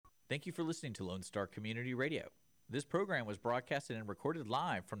Thank you for listening to Lone Star Community Radio. This program was broadcasted and recorded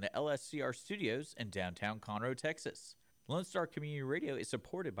live from the LSCR studios in downtown Conroe, Texas. Lone Star Community Radio is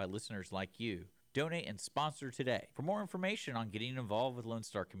supported by listeners like you. Donate and sponsor today. For more information on getting involved with Lone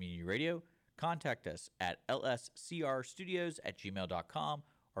Star Community Radio, contact us at lscrstudios@gmail.com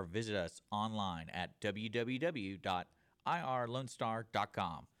or visit us online at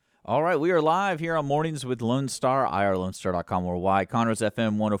www.irlonestar.com. All right, we are live here on Mornings with Lone Star, irlonestar.com worldwide, Conroe's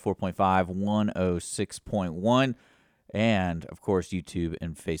FM 104.5, 106.1, and, of course, YouTube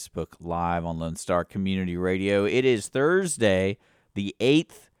and Facebook Live on Lone Star Community Radio. It is Thursday, the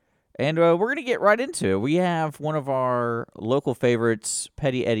 8th, and we're going to get right into it. We have one of our local favorites,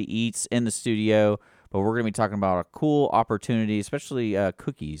 Petty Eddie Eats, in the studio, but we're going to be talking about a cool opportunity, especially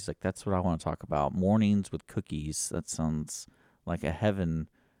cookies. Like, that's what I want to talk about, mornings with cookies. That sounds like a heaven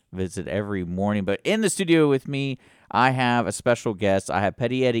visit every morning. But in the studio with me, I have a special guest. I have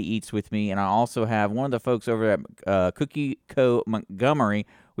Petty Eddie Eats with me, and I also have one of the folks over at Cookie Co. Montgomery.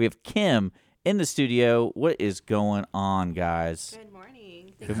 We have Kim in the studio. What is going on, guys? Good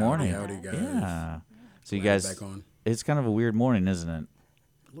morning. Good morning. Howdy, guys. Yeah. So you Glad guys, back on. it's kind of a weird morning, isn't it? A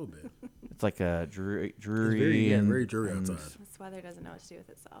little bit. It's like a dreary Very dreary outside. This weather doesn't know what to do with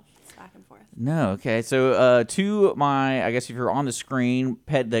itself. It's back and forth. No, okay. So to my, I guess if you're on the screen,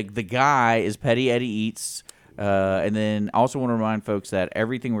 the guy is Petty Eddie Eats. And then I also want to remind folks that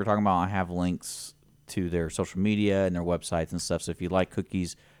everything we're talking about, I have links to their social media and their websites and stuff. So if you like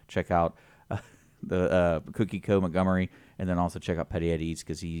cookies, check out the Cookie Co. Montgomery. And then also check out Petty Eddie Eats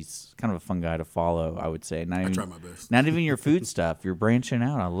because he's kind of a fun guy to follow, I would say. I try my best. Not even your food stuff. You're branching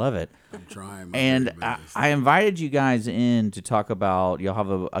out. I love it. I'm trying my And very best. I invited you guys in to talk about, you'll have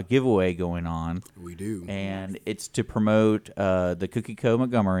a giveaway going on. We do. And it's to promote the Cookie Co.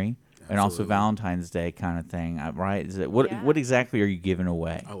 Montgomery and also Absolutely. Valentine's Day kind of thing, right? Is it what Yeah. what exactly are you giving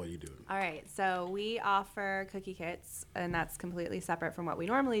away? I'll let you do it. All right, so we offer cookie kits, and that's completely separate from what we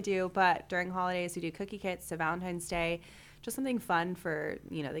normally do. But during holidays, we do cookie kits to Valentine's Day, just something fun for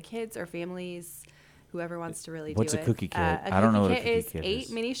the kids or families, whoever wants to really What's do a it. cookie kit? A I don't know what a cookie cookie is kit 8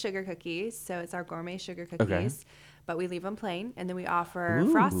 is. mini sugar cookies, so it's our gourmet sugar cookies. Okay. But we leave them plain, and then we offer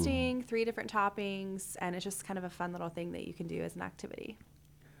Ooh. frosting, 3 different toppings, and it's just kind of a fun little thing that you can do as an activity.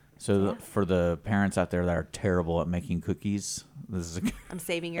 So for the parents out there that are terrible at making cookies, this is I'm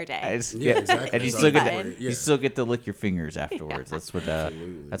saving your day. Yeah, exactly. And you That's still all get you to, want. you Yeah. still get to lick your fingers afterwards. That's what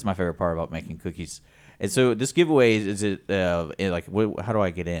Absolutely. that's my favorite part about making cookies. And so this giveaway is it like how do I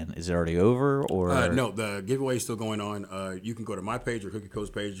get in? Is it already over or No, the giveaway is still going on. You can go to my page or Cookie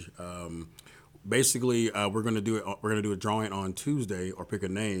Co's page. Basically, we're gonna do it. We're gonna do a drawing on Tuesday or pick a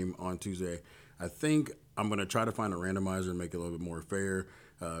name on Tuesday. I think I'm gonna try to find a randomizer and make it a little bit more fair.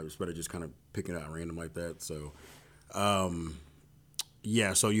 Instead of just kind of picking it out random like that. So,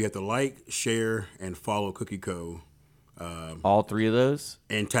 yeah. So you have to like, share, and follow Cookie Co. all three of those?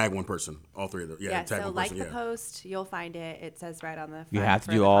 And tag one person. All three of those. Yeah. Tag so one like person. the Yeah. post, you'll find it. It says right on the front You have to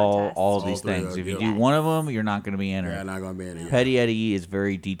for do the all contest. of these three of things. those, If you yeah. do one of them, you're not going to be entered. Yeah, not gonna be in it. Petty Eddie is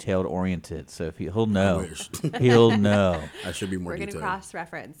very detailed oriented, so if he'll know. wish. He'll know. I should be more We're going to detailed.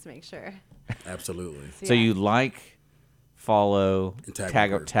 cross-reference, make sure. Absolutely. So yeah. you like, follow, And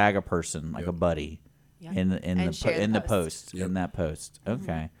tag a person like Yep. a buddy Yep. in the And share the in the post. post Yep. in that post.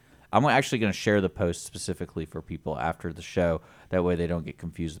 Okay. I'm actually going to share the post specifically for people after the show. That way they don't get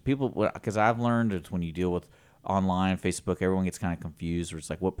confused. People, because I've learned it's when you deal with online, Facebook, everyone gets kind of confused. Where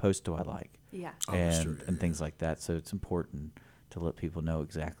it's like, what post do I like? Yeah. Oh, that's and true. and things like that. So it's important to let people know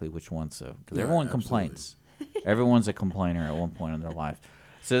exactly which one. So because Yeah, everyone absolutely. complains, everyone's a complainer at one point in their life.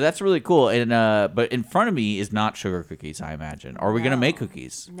 So that's really cool. And but in front of me is not sugar cookies, I imagine. Are we gonna make No.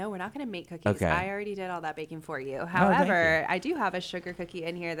 cookies? No, we're not going to make cookies. Okay. I already did all that baking for you. thank However, I do have a sugar cookie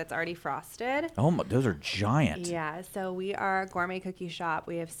in here that's already frosted. Oh, those are giant. Yeah, so we are a gourmet cookie shop.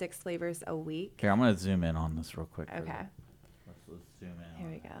 We have 6 flavors a week. Here, I'm gonna zoom in on this real quick. Okay, Let's zoom in. here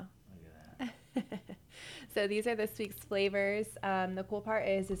we go. Look at that. So these are this week's flavors. The cool part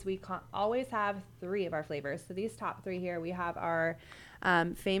is we always have 3 of our flavors. So these top 3 here, we have our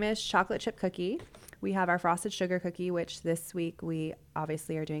famous chocolate chip cookie. We have our frosted sugar cookie, which this week we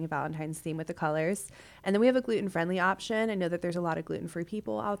obviously are doing a Valentine's theme with the colors. And then we have a gluten-friendly option. I know that there's a lot of gluten-free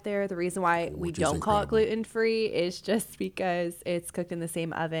people out there. The reason why we Which is don't call it incredible. gluten-free is just because it's cooked in the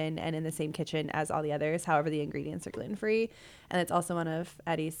same oven and in the same kitchen as all the others. However, the ingredients are gluten-free. And it's also one of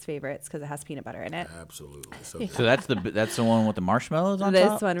Eddie's favorites because it has peanut butter in it. Absolutely. So that's the one with the marshmallows on This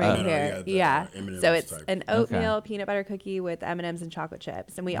top. one right no, here. yeah, the Yeah. M&Ms So it's type. an oatmeal peanut butter cookie with M&Ms and chocolate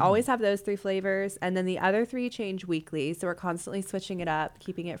chips. And we always have those 3 flavors. And then the other 3 change weekly. So we're constantly switching it up,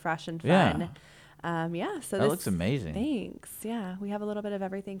 keeping it fresh and fun. Yeah. Yeah, so That looks amazing. Thanks. Yeah, we have a little bit of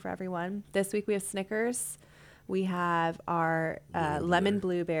everything for everyone. This week we have Snickers. We have our lemon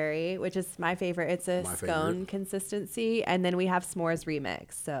blueberry, which is my favorite. It's a scone consistency. And then we have s'mores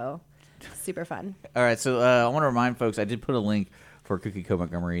remix. So super fun. All right, so I want to remind folks, I did put a link for Cookie Co.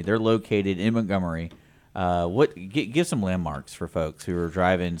 Montgomery. They're located in Montgomery. Give some landmarks for folks who are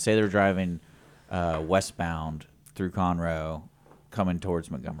driving, say they're driving westbound through Conroe, coming towards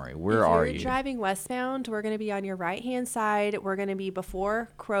Montgomery. Where are you? If you're driving westbound, we're going to be on your right-hand side. We're going to be before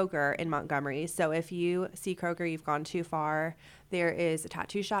Kroger in Montgomery. So if you see Kroger, you've gone too far. There is a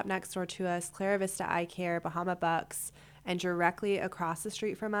tattoo shop next door to us, Clara Vista Eye Care, Bahama Bucks, and directly across the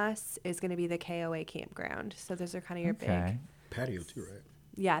street from us is going to be the KOA campground. So those are kind of your big patio too, right?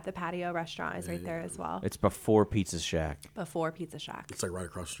 Yeah, the patio restaurant is right there as well. It's before Pizza Shack. Before Pizza Shack. It's like right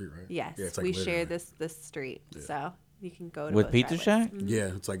across the street, right? Yes, yeah, it's like we share this street, so you can go to with both Pizza driveways. Shack.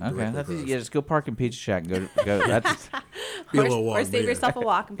 Yeah, it's like Okay, that's easy. Yeah, just go park in Pizza Shack and go. That's be a little walk, or save yourself a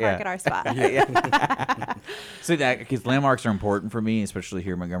walk and park at our spot. so that because landmarks are important for me, especially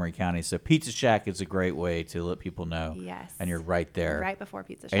here in Montgomery County. So Pizza Shack is a great way to let people know. Yes, and you're right there, right before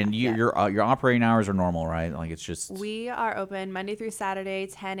Pizza Shack. And your operating hours are normal, right? Like it's just we are open Monday through Saturday,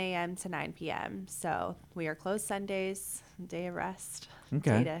 10 a.m. to 9 p.m. So we are closed Sundays, day of rest,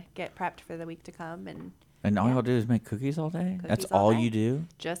 day to get prepped for the week to come, and all y'all do is make cookies all day? That's all you do?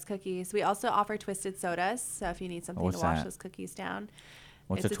 Just cookies. We also offer twisted sodas. So if you need something to wash those cookies down.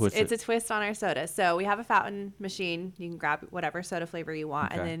 What's it's a twist? It's a twist on our soda. So we have a fountain machine. You can grab whatever soda flavor you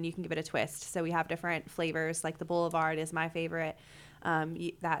want, and then you can give it a twist. So we have different flavors. Like the Boulevard is my favorite.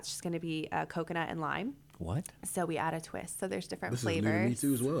 That's just going to be coconut and lime. What? So we add a twist. So there's different this flavors. Is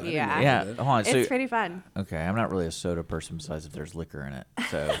new to me too as well. Yeah. Hold on. It's pretty fun. Okay, I'm not really a soda person besides if there's liquor in it.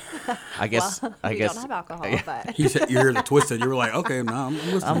 So I guess we don't have alcohol, but he said you heard the twist and you were like, okay, no, I'm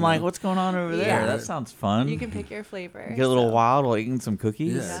listening. I'm like, what's going on over there? That sounds fun. You can pick your flavor. Get a little wild while eating some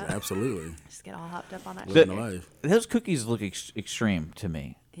cookies. Yeah, absolutely. Just get all hopped up on that. Living the life. Those cookies look extreme to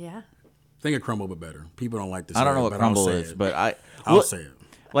me. Yeah. Think of crumble, but better. People don't like this. I don't know what crumble is, but I'll say it.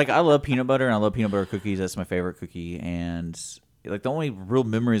 Like I love peanut butter and I love peanut butter cookies. That's my favorite cookie. And like the only real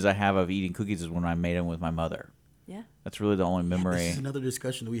memories I have of eating cookies is when I made them with my mother. Yeah. That's really the only memory. This is another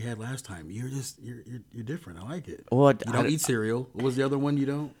discussion that we had last time. You're different. I like it. Well, you don't eat cereal. What was the other one you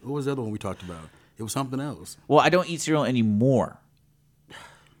don't? What was the other one we talked about? It was something else. Well, I don't eat cereal anymore.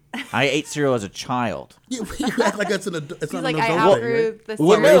 I ate cereal as a child. You act like it's not He's an like, adult I thing, outgrew right? the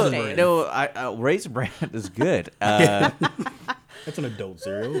Well, cereal no, Raisin Bran is good. That's an adult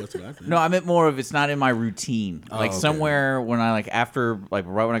cereal. That's what I think. No, I meant more of it's not in my routine. Like somewhere when I after right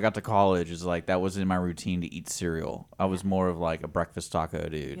when I got to college is like that was in my routine to eat cereal. I was more of like a breakfast taco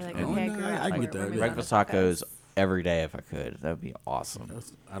dude. You're like, And okay, I grew up. I get that. We're moving breakfast on to tacos every day if I could. That would be awesome.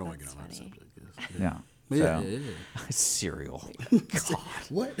 I don't want to get on that subject. Yeah. Yeah. Cereal.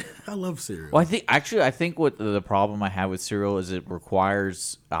 What? I love cereal. Well, I think what the problem I have with cereal is it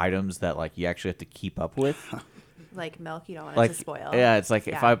requires items that like you actually have to keep up with. Like milk, you don't want Like it to spoil. yeah, it's like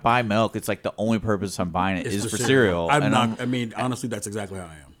if I buy milk, it's like the only purpose I'm buying it is for cereal. I mean, honestly, that's exactly how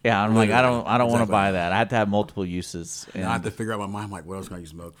I am. Yeah, I'm like I don't want to Exactly. buy that. I have to have multiple uses. And I have to figure out in my mind, I'm like, what else can I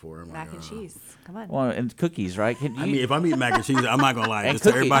use milk for? I'm Mac like, and cheese. Come on. Well, and cookies, right? I mean, if I'm eating mac and cheese, I'm not gonna lie. and Just to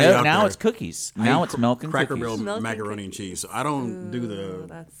cookies. everybody out Now there, it's cookies. Now it's milk and Cracker cookies. Barrel Milk and macaroni and cheese. So I don't do the,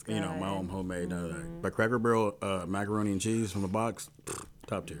 that's my good. own homemade. But Cracker Barrel macaroni and cheese from the box,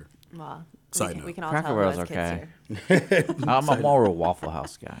 top tier. Well, Side note. we can all Cracker tell Barrel's who has kids okay. here. I'm more of a Waffle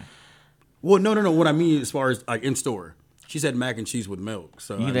House guy. Well, no. What I mean as far as like in store, she said mac and cheese with milk.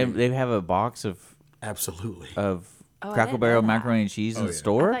 So I mean, They have a box of absolutely. I Cracker didn't Barrel know that. macaroni and cheese in the I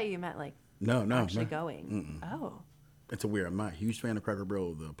store. thought you meant like No. actually going. Oh. It's a weird. I'm not a huge fan of Cracker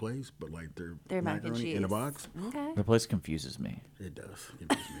Barrel, the place, but like their Mac and macaroni cheese. in a box, Okay. The place confuses me. it does. It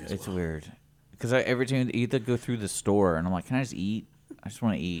makes me as It's well. weird because every time I either go through the store and I'm like, can I just eat? I just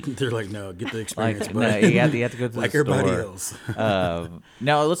want to eat. They're like, no, get the Like experience. no, but you have to go to like the store. everybody else.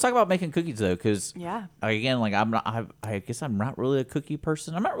 Now let's talk about making cookies though, because Yeah. again, like I'm not. I guess I'm not really a cookie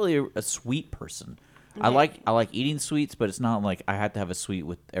person. I'm not really a sweet person. I like eating sweets, but it's not like I have to have a sweet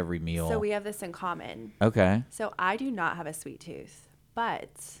with every meal. So we have this in common. Okay. So I do not have a sweet tooth, but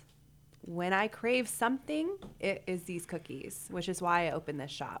when I crave something, it is these cookies, which is why I opened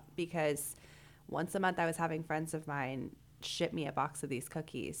this shop, because once a month I was having friends of mine ship me a box of these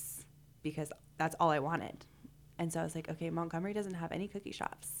cookies because that's all I wanted. And so I was like, okay, Montgomery doesn't have any cookie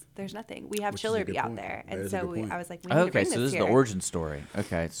shops. There's nothing. We have Which is a Chillerby good out point. there. That And is a so good point. I was like, we need to Okay, bring so this this is here. the origin story.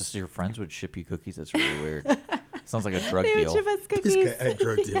 Okay, it's just your friends would ship you cookies. That's really weird. Sounds like a drug They would deal. ship us This cookies. guy, I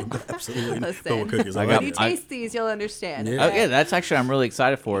drug deal. Absolutely. Listen, Full of cookies. I I like when you it. taste these, you'll understand. Yeah. Okay, that's actually I'm really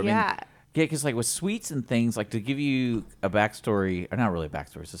excited for. I mean, Yeah. Yeah, because like with sweets and things, like to give you a backstory, or not really a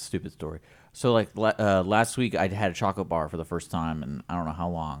backstory, it's a stupid story. So like last week I had a chocolate bar for the first time in I don't know how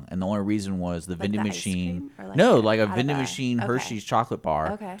long, and the only reason was the vending the ice machine. cream, or Like a out of vending machine okay. Hershey's chocolate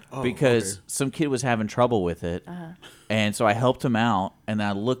bar. Okay. Oh, because okay. some kid was having trouble with it, and so I helped him out, and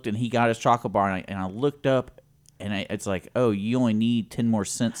I looked, and he got his chocolate bar, and I looked up. And it's like, oh, you only need 10 more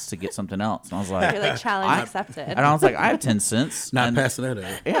cents to get something else. And I was like, You're like challenge accepted. and I was like, I have 10 cents. Not and, passing that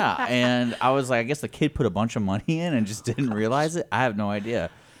out. yeah, and I was like, I guess the kid put a bunch of money in and just didn't realize it. I have no idea.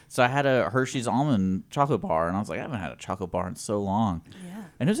 So I had a Hershey's almond chocolate bar, and I was like, I haven't had a chocolate bar in so long. Yeah.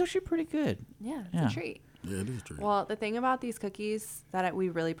 And it was actually pretty good. Yeah, it's Yeah. a treat. Yeah, it is true. Well, the thing about these cookies that we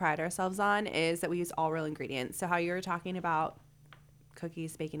really pride ourselves on is that we use all real ingredients. So how you were talking about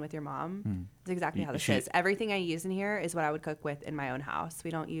cookies baking with your mom is exactly how this is. Everything I use in here is what I would cook with in my own house. We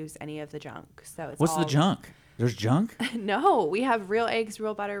don't use any of the junk. So it's What's all the junk? There's junk? No, we have real eggs,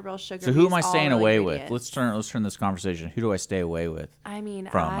 real butter, real sugar. So We who use am I all staying real away with? ingredients. Let's turn this conversation. Who do I stay away with? I mean,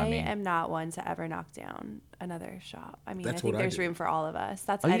 I I mean. am not one to ever knock down another shop. I mean, I That's think what I there's do. room for all of us.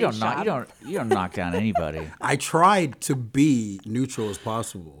 That's Oh, you Eddie's don't knock, job. you don't knock down anybody. I tried to be neutral as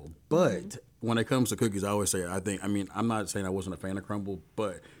possible, but when it comes to cookies, I always say I'm not saying I wasn't a fan of crumble,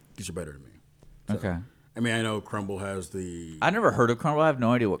 but these are better than me. So, Okay. I mean, I know crumble has the. I never heard of crumble. I have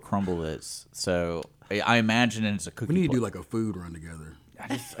no idea what crumble is. So I imagine it's a cookie. We need to pla- do like a food run together.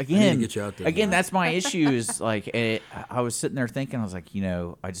 Again, get you out there, again, man. that's my issue. Is like I was sitting there thinking, I was like,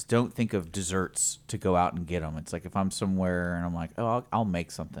 I just don't think of desserts to go out and get them. It's like if I'm somewhere and I'm like, oh, I'll make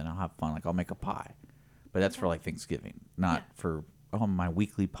something. I'll have fun. Like I'll make a pie, but that's for like Thanksgiving, not for my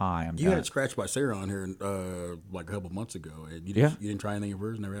weekly pie. You had it scratched by Sarah on here like a couple months ago, and you didn't try anything of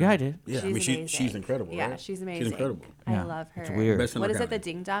hers. Never had Yeah, it? I did. Yeah, She's I mean amazing. she's incredible. Yeah, right? she's amazing. She's incredible. Yeah, I love her. it's weird. Best in What the is it? The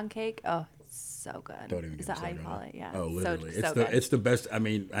county. ding dong cake? Oh, it's so good. Don't even Is get that how you started call on it? Yeah. Oh, literally, So good. it's the best. I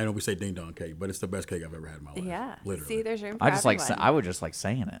mean, I know we say ding dong cake, but it's the best cake I've ever had in my life. Yeah. literally. See, there's room for I just everyone. I would just like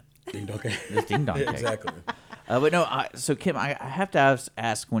saying it. ding dong cake. Just ding dong cake. Exactly. But no, so Kim, I have to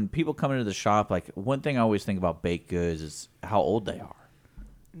ask when people come into the shop, like one thing I always think about baked goods is how old they are.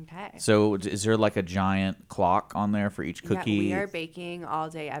 Okay. So is there like a giant clock on there for each cookie? Yeah, we are baking all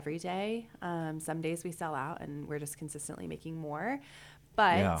day, every day. Some days we sell out, and we're just consistently making more.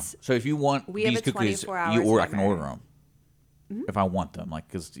 But Yeah. So if you want we have these a cookies, 24-hour I can timer. order them. If I want them, like,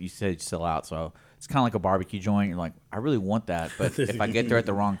 because you said you sell out, so it's kind of like a barbecue joint. You're like, I really want that, but if I get there at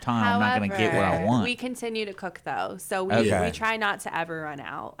the wrong time, I'm not going to get what I however, want. We continue to cook though, so Okay. we try not to ever run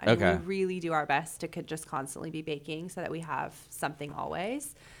out. I mean, Okay. we really do our best to just constantly be baking so that we have something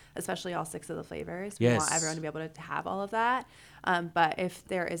always, especially all 6 of the flavors. We want Yes. everyone to be able to have all of that. But if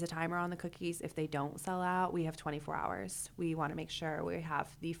there is a timer on the cookies, if they don't sell out, we have 24 hours. We want to make sure we have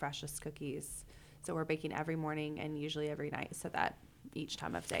the freshest cookies. So we're baking every morning and usually every night so that each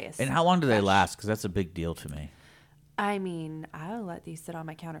time of day is And how long do they fresh. last? Because that's a big deal to me. I mean, I'll let these sit on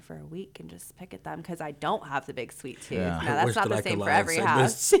my counter for a week and just pick at them because I don't don't have the big sweet tooth. Yeah. Now, I that's wish not that I the could same for lie and every say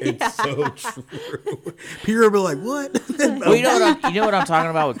house. this. It's so true. People will be like, "What?" Well, you know what I'm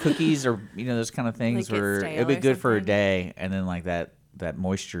talking about with cookies or those kind of things Like get where stale it'd be or good for a something? day, and then like that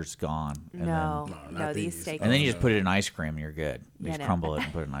moisture's gone. And No, No, no, not these these. stay and then you good. just put it in ice cream and you're good. You Yeah, just no. crumble it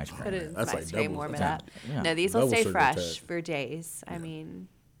and put it in ice cream. Put it in That's some like ice cream, double warm it the up. Yeah. No, these will Double stay sugar fresh attached. for days. I mean,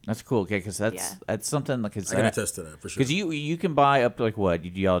 That's cool, okay? Because Yeah. that's something like I can attest to that for sure. because you can buy up to like what? Do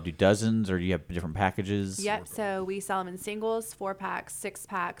y'all do dozens or do you have different packages? yep. So we sell them in singles, 4-packs,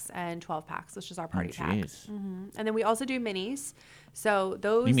 6-packs, and 12-packs, which is our party pack. jeez. And then we also do minis. So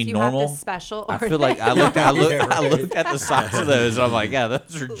those You mean have normal? the special. I order. feel like I looked at the size of those. And I'm like, yeah,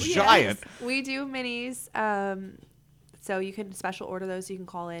 those are giant. Yes, we do minis. So you can special order those. You can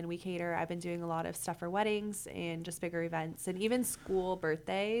call in. We cater. I've been doing a lot of stuff for weddings and just bigger events and even school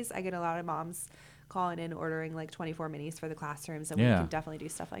birthdays. I get a lot of moms calling in ordering like 24 minis for the classrooms, and we Yeah. can definitely do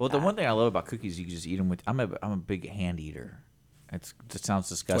stuff like Well, that. the one thing I love about cookies, you can just eat them with. I'm a big hand eater. It sounds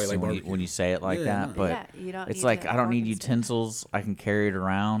disgusting like when you barbecue. say it like Yeah, that, no. but Yeah, you don't it's need like to I don't fork need and spoon. utensils. I can carry it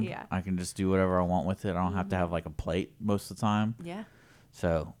around. Yeah. I can just do whatever I want with it. I don't have to have like a plate most of the time. Yeah,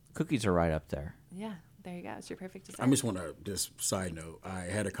 So cookies are right up there. yeah. There you go. It's your perfect dessert. I just want to just side note. I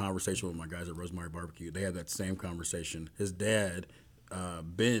had a conversation with my guys at Rosemary Barbecue. They had that same conversation. His dad,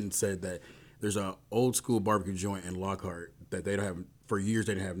 Ben, said that there's an old school barbecue joint in Lockhart that they don't have for years.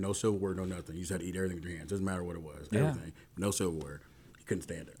 They didn't have no silverware, no nothing. You just had to eat everything with your hands. Doesn't matter what it was. Yeah. Everything. No silverware. He couldn't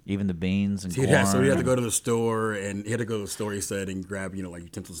stand it. Even the beans and So corn. so he had to go to the store, and he had to go to the store. He said and grab like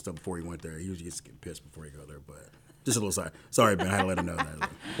utensils and stuff before he went there. He usually gets pissed before he go there, but. Just a little side. Sorry, Ben. I had to let him know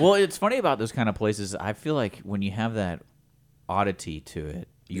that. Well, it's funny about those kind of places. I feel like when you have that oddity to it,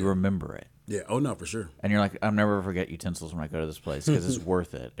 you remember it. Yeah. Oh no, for sure. And you're like, I'll never forget utensils when I go to this place because it's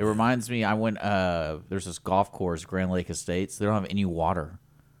worth it. It reminds me, I went, there's this golf course, Grand Lake Estates. They don't have any water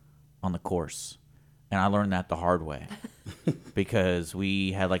on the course. And I learned that the hard way because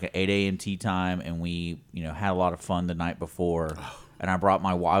we had like an 8 a.m. tea time and we, had a lot of fun the night before. And I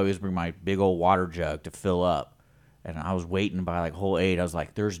always bring my big old water jug to fill up. And I was waiting by like hole 8. I was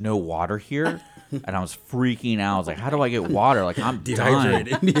like, there's no water here. And I was freaking out. I was like, how do I get water? Like, I'm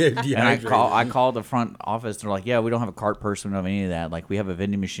Dehydrated. dying. And I called the front office. They're like, yeah, we don't have a cart person. We don't have any of that. Like, we have a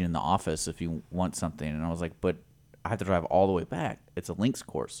vending machine in the office if you want something. And I was like, but I have to drive all the way back. It's a links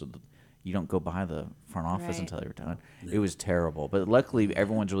course. So you don't go by the front office until you're done. Yeah. It was terrible. But luckily,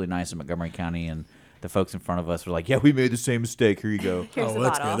 everyone's really nice in Montgomery County. And the folks in front of us were like, yeah, we made the same mistake. Here you go. Here's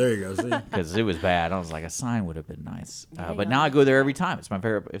that's good. There you go. Because it was bad. I was like, a sign would have been nice. But now I go there every time. It's my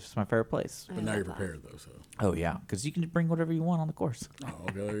favorite place. But now you're prepared, though. So. Oh, yeah. Because you can bring whatever you want on the course. Oh,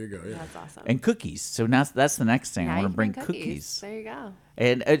 okay. There you go. Yeah. That's awesome. And cookies. So now that's the next thing. Now I want you to bring can cookies. There you go.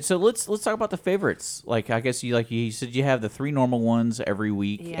 And so let's talk about the favorites. Like, I guess you said you have the 3 normal ones every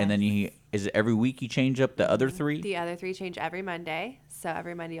week. Yes. And then is it every week you change up the other 3? The other 3 change every Monday. So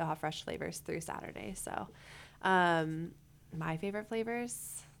every Monday you'll have fresh flavors through Saturday. So my favorite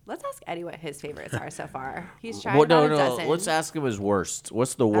flavors, let's ask Eddie what his favorites are so far. He's tried about a dozen. Let's ask him his worst.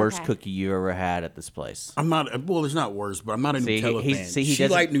 What's the worst Okay. cookie you ever had at this place? I'm not. Well, it's not worse, but I'm not a Nutella fan. He She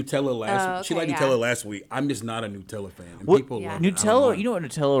liked Nutella last. Oh, She okay, liked Nutella last week. I'm just not a Nutella fan. And people love it. I don't Nutella. know. You know what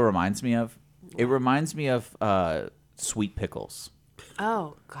Nutella reminds me of? It reminds me of sweet pickles.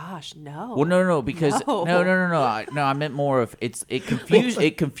 Oh gosh, no. Well, no, because No. no. I meant more of it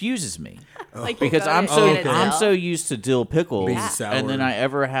confuses me. Like Because I'm so used to dill pickles, Being sour. and then I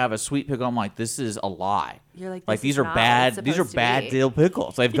ever have a sweet pickle. I'm like, this is a lie. You're like, like this these is are not bad. what it's These are supposed to bad be. dill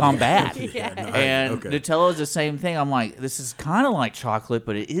pickles. They've gone bad. Yeah. No, And okay. Nutella is the same thing. I'm like, this is kind of like chocolate,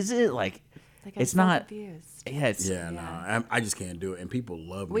 but is it like? Like, It's I'm so not. confused. Yeah, it's, Yeah, no, I just can't do it, and people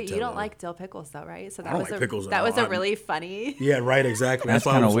love Wait, Nutella. you don't like dill pickles though, right? So that I don't was like a pickles at that all. was a I'm- really funny. Yeah, right. Exactly. That's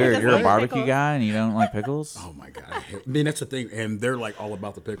why I kind of was weird. like, You're a like barbecue pickles. guy and you don't like pickles. Oh my god. I mean, that's the thing, and they're like all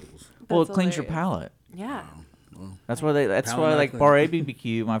about the pickles. Well, it That's cleans your hilarious. palate. Yeah. That's why Palate like clean. Bar A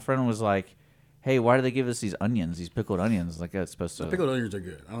BBQ. My friend was like, "Hey, why do they give us these onions, these pickled onions? Like that's supposed to." Pickled onions are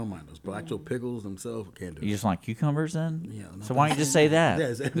good. I don't mind those, but actual pickles themselves, I can't do. You it. just like cucumbers then? Yeah, no, So why don't you just say that? Yeah,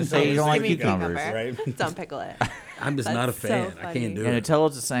 it's- just say you don't like Give me a cucumbers. cucumber. right? Don't pickle it. I'm just That's not a so fan. I funny. can't do And it.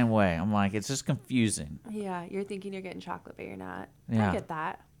 Nutella's the same way. I'm like, it's just confusing. Yeah, you're thinking you're getting chocolate, but you're not. Yeah. I get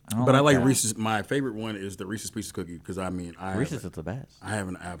that. don't But I like that. Reese's. My favorite one is the Reese's Pieces cookie because I Reese's is the best. I have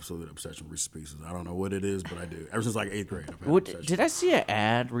an absolute obsession with Reese's Pieces. I don't know what it is, but I do. Ever since like 8th grade, I've had an obsession. Did I see an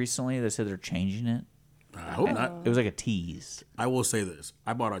ad recently that said they're changing it? I hope not. It was like a tease. I will say this: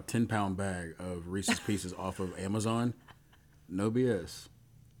 I bought a 10-pound bag of Reese's Pieces off of Amazon. No BS.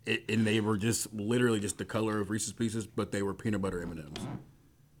 And they were just literally just the color of Reese's Pieces, but they were peanut butter M&Ms.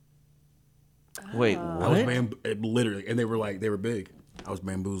 Wait, I was what? literally, and they were big. I was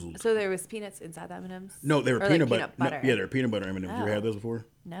bamboozled. So there was peanuts inside the M&Ms? No, they were Or peanut like butter. butter. No, yeah, they're peanut butter M&Ms. You ever Oh. had those before?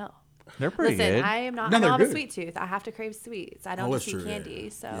 No. They're pretty Listen, good. I am not. No, I they're don't have a good. sweet tooth. I have to crave sweets. I don't Oh, just that's eat true. candy.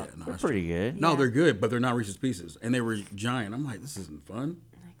 So Yeah, no, They're that's pretty true. good. No, Yeah. they're good, but they're not Reese's Pieces, and they were giant. I'm like, this isn't fun.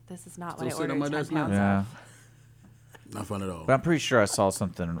 like, this is not Still what I sitting on ordered my 10 desk now. pounds Yeah, of. Not fun at all. but I'm pretty sure I saw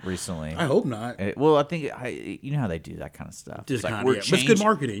something recently. I hope not. Well, I think you know how they do that kind of stuff. Just It's like, kinda, we're yeah. But it's good changing-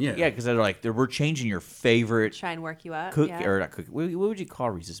 marketing, yeah. Yeah, because they're like we're changing your favorite Try and work you up. cookie yeah. or not cookie. What would you call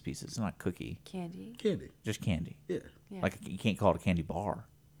Reese's Pieces? It's not cookie, Candy. Candy. just candy. Yeah. Yeah. Like you can't call it a candy bar.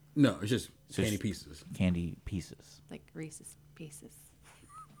 No, it's just It's candy just- pieces. Candy pieces. Like Reese's Pieces.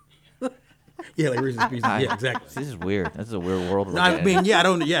 Yeah, like Reese's Pieces. Yeah, exactly. This is weird. This is a weird world. We're No, I in. mean, yeah, I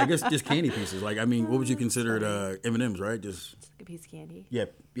don't. Yeah, I guess just candy pieces. Like, I mean, what would you consider it? M&Ms, right? Just It's like a piece of candy. yeah.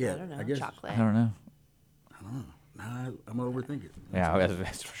 I don't know. guess. Chocolate. I don't know. Nah, I'm gonna overthink it. Yeah,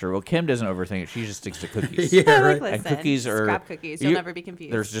 that's for sure. Well, Kim doesn't overthink it. She just sticks to cookies. Yeah, Like, right. listen, And cookies are scrap cookies. You'll never be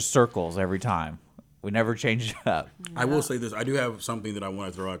confused. There's just circles every time. We never change it up. I will say this. I do have something that I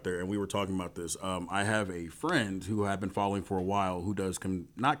want to throw out there, and we were talking about this. I have a friend who I've been following for a while who does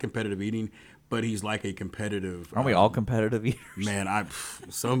not competitive eating, but he's like a competitive. Aren't we all competitive eaters? Man,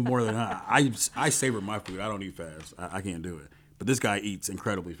 some more than I savor my food. I don't eat fast. I can't do it. But this guy eats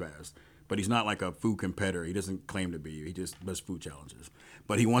incredibly fast. But he's not like a food competitor. He doesn't claim to be. He just does food challenges.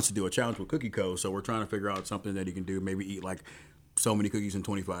 But he wants to do a challenge with Cookie Co. So we're trying to figure out something that he can do. Maybe eat like so many cookies in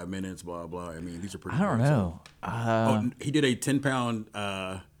 25 minutes. Blah blah. I mean, these are pretty. I don't good, know. So. He did a 10-pound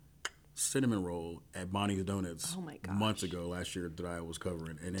cinnamon roll at Bonnie's Donuts Oh my gosh. months ago last year that I was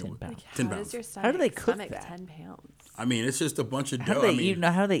covering, and it was pounds. 10 How pounds. does your How do they stomach, cook stomach that? 10 pounds? I mean, it's just a bunch of How dough. do they I mean,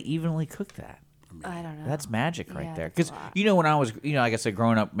 how do they evenly cook that? me. I don't know. That's magic right Yeah, there. that's Because, a lot. when I was, like I said,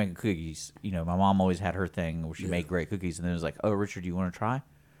 growing up making cookies, my mom always had her thing where she made great cookies. And then it was like, oh, Richard, do you want to try?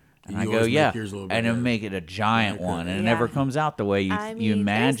 And You I go, always make yeah. yours a little And bit then make it a giant Giant one. And it cookie. never Yeah. comes out the way I you mean,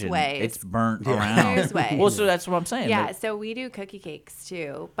 there's imagine. ways. It's burnt Yeah. around. There's ways. Well, so that's what I'm saying. Yeah, Like, so we do cookie cakes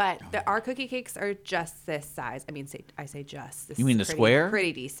too, but our cookie cakes are just this size. I mean, I say just. This You mean is the pretty, square?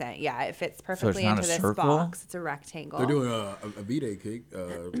 Pretty decent. Yeah, it fits perfectly not into a this circle? box. It's a rectangle. They're doing a V-Day cake,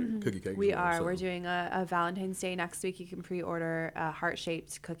 cookie cake. We as well, are. so. We're doing a Valentine's Day next week. You can pre-order a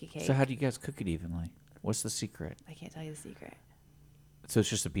heart-shaped cookie cake. so how do you guys cook it evenly? What's the secret? I can't tell you the secret. So it's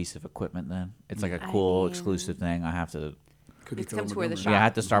just a piece of equipment then? It's like a I cool, mean- exclusive thing. I have to... Cookie It's come to where the Montgomery. Yeah, I shop.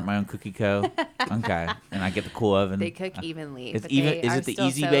 have to start my own cookie co. Okay. And I get the cool oven. They cook evenly. It's but even. they Is are it the still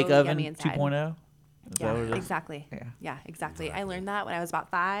Easy so Bake Oven yummy inside. 2.0? Is that what it Yeah, is? exactly. Yeah. Yeah, exactly. I learned that when I was about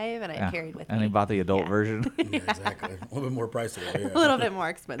 5, and I Yeah. carried with And me. they bought the adult Yeah. version. Yeah, exactly. A little bit more pricey. Yeah. A little bit more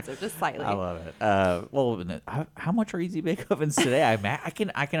expensive, just slightly. I love it. Well, how much are Easy Bake Ovens today? I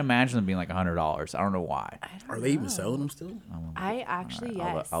can imagine them being like $100. I don't know why. Are they even selling them still? I actually,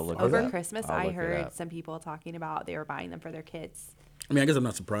 I'll yes. look it Over up. Christmas, I'll I look it heard up. some people talking about they were buying them for their kids. I mean, I guess I'm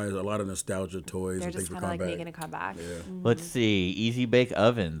not surprised. A lot of nostalgia toys They're and things just were kind of coming like back. making a comeback. Yeah. Let's see. Easy Bake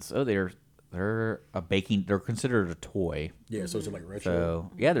Ovens. Oh, they're a baking. They're considered a toy. Yeah, so it's like retro.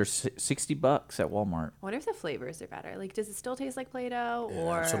 So yeah, they're $60 at Walmart. I wonder if the flavors are better. Like, does it still taste like Play-Doh, Yeah,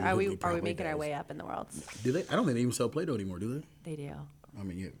 or are absolutely, we probably making our does. way up in the world? Do they? I don't think they even sell Play-Doh anymore, do They do. they? I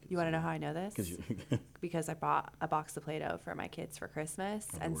mean, yeah. You want to know how I know this? 'Cause you- Because I bought a box of Play-Doh for my kids for Christmas,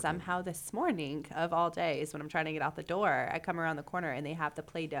 and work somehow this morning, of all days, when I'm trying to get out the door, I come around the corner and they have the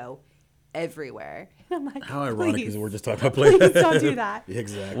Play-Doh everywhere. And I'm like, How ironic please, is we're just talking about Play-Doh? please don't do that.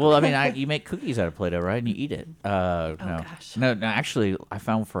 Exactly. Well, I mean, you make cookies out of Play-Doh, right? And you eat it. No, gosh. no. Actually, I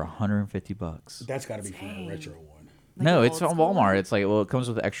found for $150. That's got to be from Dang. a retro one. Like No, an it's old from school Walmart. one? It's like, well, it comes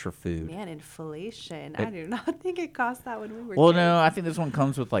with extra food. Man, inflation. I do not think it cost that when we were Well, kids. no, I think this one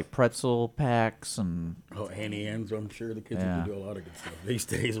comes with like pretzel packs and Oh, Annie Ann's. I'm sure the kids Yeah. have to do a lot of good stuff these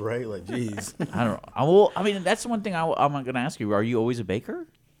days, right? Like, geez. I don't. Well, I mean, that's the one thing I'm going to ask you. Are you always a baker,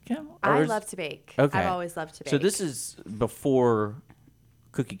 Kim? Or I is- love to bake. Okay. I've always loved to bake. So this is before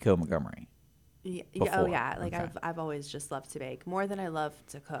Cookie Co. Montgomery. Yeah, oh before. yeah, like Okay. I've always just loved to bake more than I love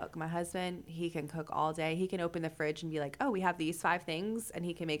to cook. My husband, he can cook all day. He can open the fridge and be like, "Oh, we have these 5 things," and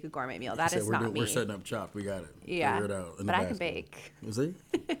he can make a gourmet meal. That Said is we're not doing- me. We're setting up shop. We got it. Yeah, Figure it out. in but the I can basket. bake. You see?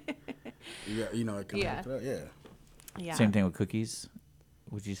 I kind Yeah. of yeah. Yeah, Same thing with cookies.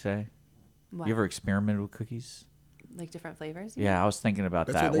 Would you say? What? You ever experimented with cookies? like different flavors. you Yeah, I was thinking about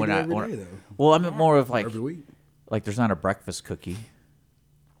That's that what they do when every day, though. Well, I mean more of like Every week. there's not a breakfast cookie. mean?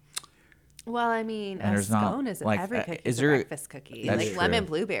 Well, I mean, And a there's not, scone isn't like, every cookie. is Is there- a breakfast cookie. That's Like lemon true.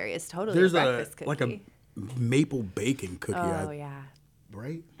 blueberry is totally There's a breakfast cookie. like a maple bacon cookie. oh yeah.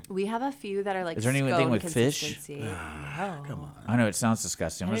 Right? We have a few that are like Is there anything scone with fish? consistency. No. Come on. I know it sounds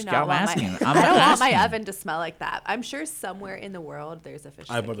disgusting. I I'm do just not I'm want asking. my, I'm I don't want my asking. oven to smell like that. I'm sure somewhere in the world there's a fish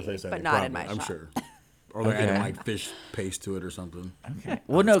I was about to cookie, say but something. not in probably, my I'm shop. sure. Or they're adding Okay. like fish paste to it or something. Okay.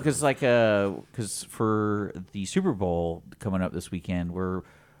 Well, no, because because for the Super Bowl coming up this weekend,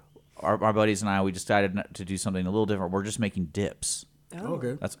 our buddies and I we decided to do something a little different. We're just making dips. Oh,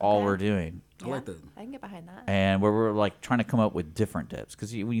 Okay. That's all Okay. we're doing. I like that. I can get behind that. And where we're like trying to come up with different dips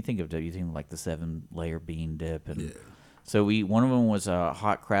because when you think of dip, you think like the 7-layer bean dip, and Yeah. so one of them was a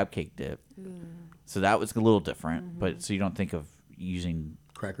hot crab cake dip. So that was a little different, Mm-hmm. but so you don't think of using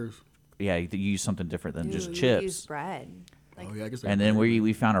Crackers? you use something different than Ooh, just you chips. Use bread. Like, Oh, yeah, I guess. And then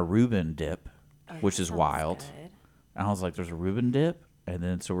we found a Reuben dip, oh, which that is sounds wild. good. And I was like, "There's a Reuben dip," and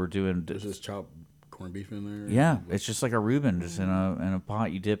then so we're doing. There's just chopped corned beef in there. Yeah, it's just like a Reuben, just in a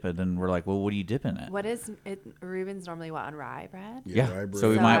pot you dip it. Then we're like, "Well, what do you dip in it?" What is it? Reuben's normally what on rye bread. Yeah, rye bread. so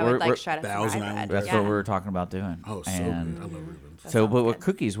we So might I would we're- like shred up some rye Thousand bread. Island that's yeah. what we were talking about doing. Oh, so and good. I love Reuben's. That So, sounds but with good.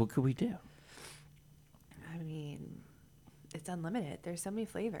 cookies, what could we do? I mean, it's unlimited. There's so many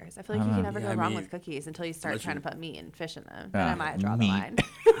flavors. I feel like you Uh-huh. can never Yeah, go I wrong mean, with cookies until you start unless trying you- to put meat and fish in them. Then I Ah, might draw the meat. line.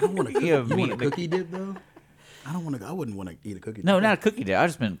 I don't want a Yeah, cookie. You want a meat. cookie dip though? I don't want to. I wouldn't want to eat a cookie. No, dip. not a cookie dip. I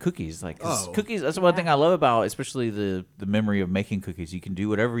just meant cookies. Like 'cause Oh. cookies. That's one thing I love about, especially the memory of making cookies. You can do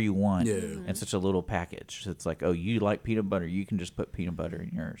whatever you want. Yeah. In such a little package. It's like, oh, you like peanut butter? You can just put peanut butter in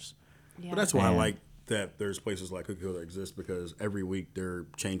yours. Yeah. But that's why I And- like that there's places like Cookie Co that exist because every week they're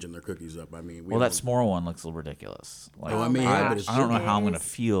changing their cookies up. I mean, Well, that s'more one looks ridiculous. Like, Oh, I mean, my yeah, but gosh. it's I don't know It how I'm gonna is-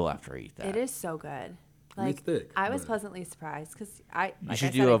 feel after I eat that. It is so good. I mean, Like it's thick, I was but- pleasantly surprised because I You like should I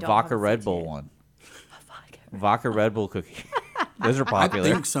said, do I a don't vodka have a Red sweet Bull tooth. one. Vodka. Vodka Red Bull cookie. Those are I popular.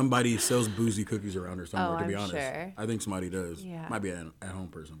 think somebody sells boozy cookies around here somewhere. Oh, to be I'm honest, sure. I think somebody does. Yeah. Might be an at-home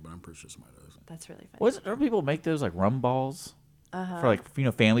person, but I'm pretty sure somebody does. That's really funny. Don't people make those like rum balls? for like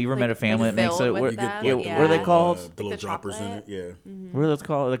family. You ever met a family that makes it? filled with What, them, yeah, yeah. what are they called? The little the droppers in chocolate. it. Yeah. What are those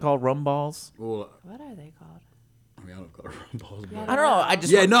called? Are they called rum balls? Well, What are they called? I mean, I don't call it rum balls, but I don't know. I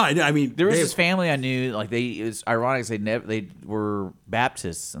just yeah, no, I mean, there was they this family I knew. Like it was ironic. They were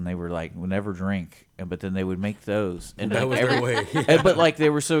Baptists and they were like would never drink, but then they would make those. And that like, was their way. but like they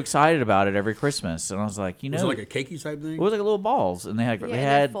were so excited about it every Christmas, and I was like, Was it like a cakey type thing? it was like little balls, and they had Yeah, they and they're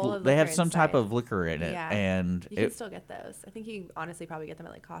had full of they had liquor some type inside. of liquor in it, Yeah. and You can it, still get those. I think you honestly probably get them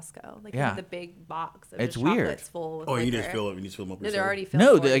at like Costco. Like Yeah. the big box of It's just weird. chocolates full with Oh, liquor. you just fill it. You just fill them up. No, they're yourself? already filled.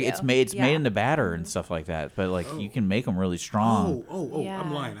 no, for you. it's made Yeah. in the batter and stuff like that. But like you can make them really strong. Oh! Yeah.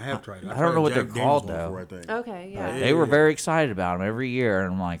 I'm lying. I have tried it. I don't know what they're Jack Daniels called, one though. before, I think. Okay, yeah. They were very excited about them every year,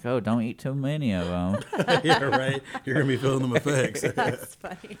 and I'm like, oh, don't eat too many of them. Yeah, right. You're gonna be feeling them effects. That's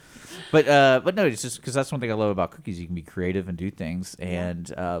funny. But no, it's just because that's one thing I love about cookies. You can be creative and do things.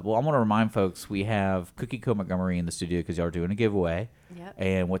 And well, I want to remind folks we have Cookie Co. Montgomery in the studio because y'all are doing a giveaway. Yep.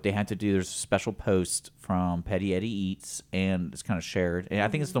 And what they had to do, there's a special post from Petty Eddie Eats, and it's kind of shared. And I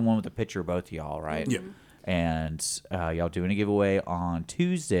think it's the one with the picture of both of y'all, right? Yeah. And y'all doing a giveaway on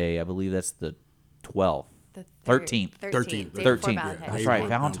Tuesday. I believe that's the 12th. The 13th. 13th. 13th. Day before 13th. Valentine's That's Day right. before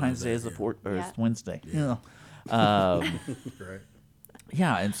Valentine's Day is the Day, fourth, or Yeah. it's Wednesday. Yeah. Yeah. Right.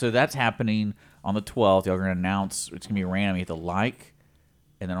 Yeah, and so that's happening on the 12th. Y'all are going to announce it's going to be random. You have to like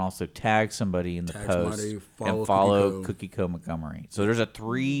and then also tag somebody in the Tag post somebody, and follow follow Cookie Co. Cookie Co. Montgomery. So there's a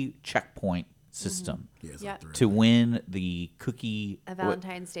 3 checkpoint system Yeah, it's Yeah. like to win the cookie A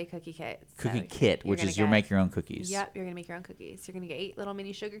Valentine's Day cookie kit. cookie So kit, which gonna is you get- make your own cookies. Yep, you're gonna make your own cookies. You're gonna get 8 little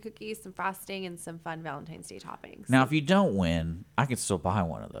mini sugar cookies, some frosting, and some fun Valentine's Day toppings. Now, if you don't win, I can still buy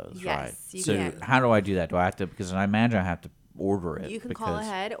one of those, Yes, right? you so can. how do I do that? Do I have to? Because I imagine I have to order it. you can call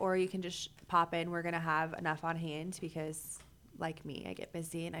ahead, or you can just pop in. We're gonna have enough on hand because, like me, I get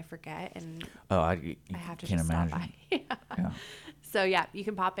busy and I forget, and Oh, I have to can't just imagine. stop by. Yeah. So yeah, you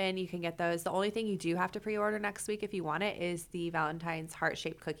can pop in. You can get those. The only thing you do have to pre-order next week if you want it is the Valentine's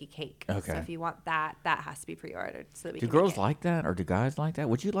heart-shaped cookie cake. Okay. So if you want that, that has to be pre-ordered so that we Do can make girls it. like that, or do guys like that?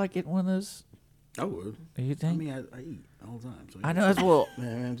 Would you like getting one of those? I would. Do you I think? mean, I eat all the time. So I know as well. You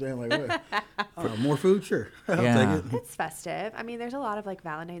know what I'm saying? Like, what? More food? Sure. I'll Yeah. take it. It's festive. I mean, there's a lot of like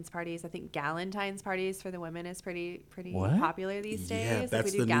Valentine's parties. I think Galentine's parties for the women is pretty What? popular these days. Yeah, Like, that's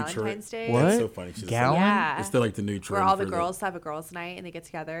we do the new trend. Galentine's Day. What? That's so funny. She's Gallon? Yeah. It's still like the new trend. Where all the for girls have a girls' night and they get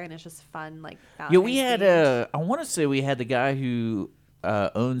together and it's just fun, like Yeah, Valentine's we had themed. I want to say we had the guy who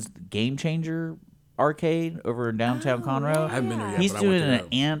owns Game Changer Arcade over in downtown Conroe. I haven't been there yet, He's but I want doing to an go.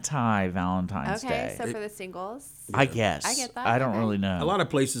 anti-Valentine's Okay, Day. so for the singles, I guess. I get that, I don't okay. really know. A lot of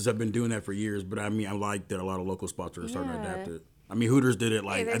places have been doing that for years, but I mean, I like that a lot of local spots are starting to Yeah. adapt it. I mean, Hooters did it.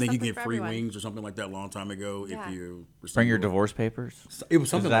 Like, I there's think you something get for free everyone. wings or something like that a long time ago Yeah. if you Bring your receive- divorce papers. It was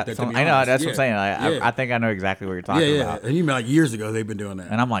something Is like that. to some- be I know. honest. That's what I'm Yeah. saying. Yeah. I think I know exactly what you're talking yeah, yeah. about. And you mean like years ago they've been doing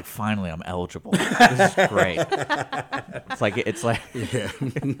that. And I'm like, finally, I'm eligible. This is great. It's like yeah.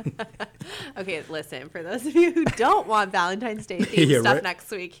 okay, listen, for those of you who don't want Valentine's Day themed Yeah, stuff right.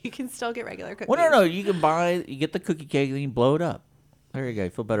 next week, you can still get regular cookies. well, no. You get the cookie cake and you blow it up. There you go. You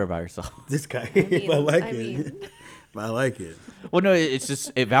feel better about yourself. This guy. mean- I like I it. mean- I like it. Well, no, it's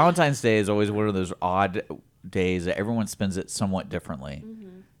just Valentine's Day is always one of those odd days that everyone spends it somewhat differently,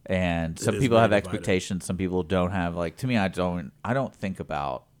 and some is people very have divided. expectations. Some people don't have. Like to me, I don't think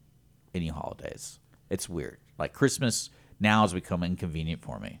about any holidays. It's weird. Like Christmas now has become inconvenient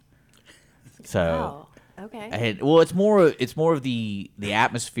for me. So. Oh, okay. It's more of the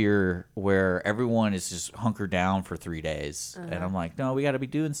atmosphere where everyone is just hunkered down for 3 days, and I'm like, no, we got to be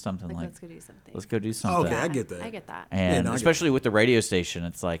doing something. like, Like, let's go do something. let's go do something. Okay, I get that. I get that. And no, I get especially with the radio station,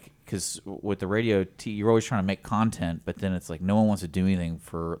 it's like, because with the radio, you're always trying to make content, but then it's like no one wants to do anything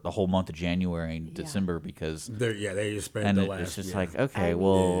for the whole month of January and December because, They just spend and the it's last. just yeah. like, okay, I mean-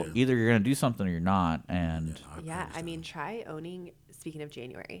 well, Yeah. either you're going to do something or you're not. And Yeah, I mean, try owning. Speaking of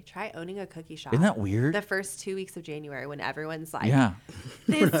January, try owning a cookie shop. isn't that weird? The first 2 weeks of January, when everyone's like, Yeah.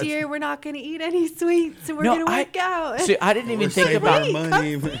 "This year we're not going to eat any sweets, and we're No, going to work out." See, I didn't even We're think saving about. our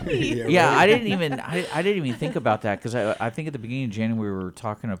money. Yeah, right. I didn't even think about that because I think at the beginning of January we were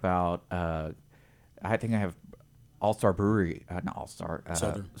talking about. I think I have All Star Brewery, not All Star,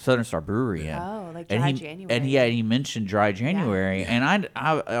 Southern Star Brewery in. Oh, like and dry he, January. And yeah, and he mentioned dry January, and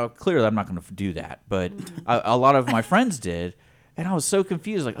I clearly I'm not going to do that, but a lot of my friends did, and I was so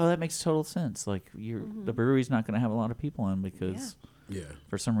confused. Like, oh, that makes total sense. Like, the brewery's not going to have a lot of people in because Yeah.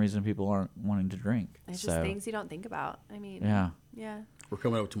 for some reason people aren't wanting to drink. It's so just things you don't think about. I mean, yeah. yeah. We're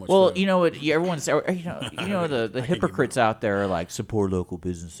coming up with too much. Well, stuff. you know what? Everyone's the hypocrites out there are like support local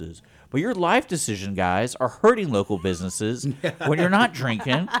businesses, but your life decision, guys, are hurting local businesses when you're not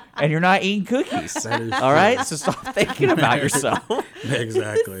drinking and you're not eating cookies. All right, so stop thinking about yourself.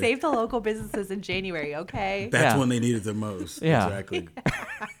 Exactly. Save the local businesses in January, okay? That's Yeah. when they need it the most. Yeah. Exactly.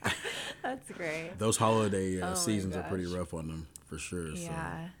 That's great. Those holiday my seasons are pretty gosh. rough on them for sure.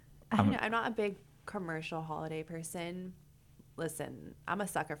 Yeah. I don't know, I'm not a big commercial holiday person. Listen, I'm a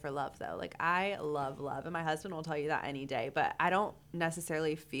sucker for love, though. Like, I love love, and my husband will tell you that any day, but I don't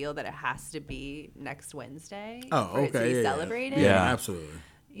necessarily feel that it has to be next Wednesday Oh, for it to okay. be Yeah, celebrated. yeah. Yeah. Absolutely.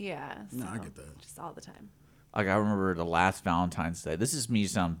 Yeah. No, I so, get that. Just all the time. Like I remember the last Valentine's Day. This is me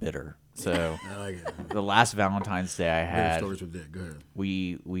sound bitter. So I like it. the last Valentine's Day I Better had, stories with Dick. Go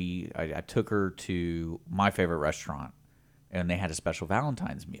ahead. I took her to my favorite restaurant, and they had a special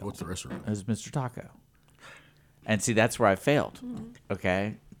Valentine's meal. What's the restaurant? It was Mr. Taco. And see, that's where I failed,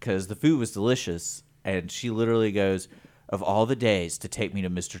 okay? Because the food was delicious, and she literally goes, of all the days to take me to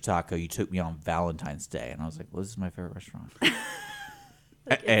Mr. Taco, you took me on Valentine's Day. And I was like, well, this is my favorite restaurant.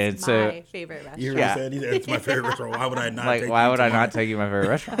 And It's so, my favorite restaurant. You Yeah. said it's my favorite restaurant. Why would I not? like, take why you would to I my- not take you to my favorite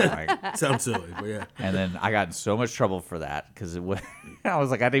restaurant? Like, Sounds silly, but yeah. and then I got in so much trouble for that because it was, I was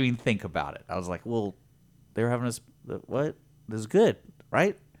like, I didn't even think about it. I was like, well, they were having us, what? This is good,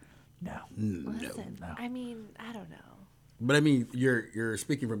 right? No. Listen, No. I mean, I don't know. But I mean, you're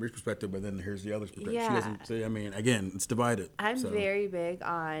speaking from your perspective, but then here's the other perspective. Yeah. She doesn't say. I mean, again, it's divided. I'm so. very big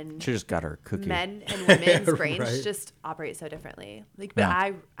on She just got her cookie. men and women's brains Right. just operate so differently. Like, but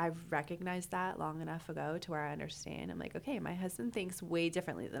Yeah. I've recognized that long enough ago to where I understand. I'm like, okay, my husband thinks way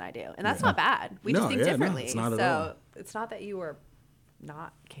differently than I do, and that's not bad. We No, just think yeah, no, differently. it's not at so all. it's not that you were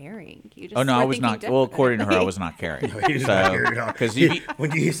not caring. You just Oh no, were I was thinking not. Well, according to her, I differently. was not caring. He was not carried on. because When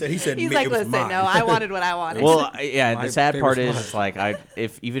he said He's me, like, it was listen, mine. no, I wanted what I wanted. well, yeah. My The sad part favorite is, spot. like,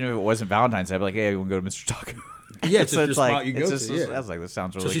 even if it wasn't Valentine's Day, I'd be like, hey, we want to go to Mr. Taco. Yeah, it's so just it's spot like, you go it's just, to, yeah. I was like, this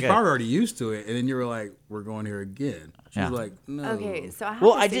sounds So really she's good. probably already used to it, and then you were like, "We're going here again." She Yeah. was like, "No." Okay, so I have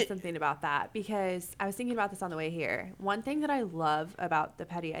Well, to I say did- something about that because I was thinking about this on the way here. One thing that I love about the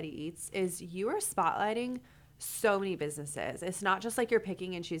Petty Eddie Eats is you are spotlighting so many businesses. It's not just like you're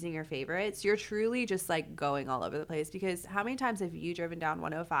picking and choosing your favorites. You're truly just like going all over the place because how many times have you driven down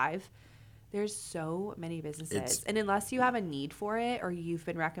 105? There's so many businesses. And unless you have a need for it or you've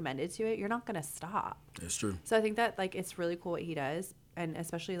been recommended to it, you're not going to stop. It's true. So I think that like it's really cool what he does, and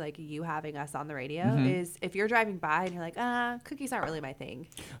especially like you having us on the radio Mm-hmm. is if you're driving by and you're like, cookies aren't really my thing.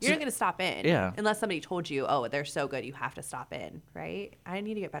 You're not gonna stop in, Yeah. unless somebody told you, oh, they're so good, you have to stop in, right? I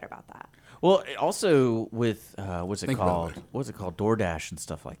need to get better about that. Well, also with what's it Think about called? it. What's it called? DoorDash and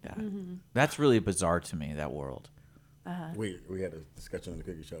stuff like that. Mm-hmm. That's really bizarre to me. That world. We had a discussion in the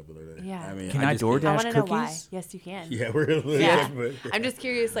cookie shop the other day. Yeah. I mean, Can I just DoorDash I want to know why. cookies? Yes, you can. Yeah, we're gonna Yeah. but I'm just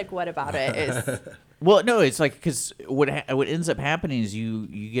curious, like, what about it is? Well, no, it's like because what ends up happening is you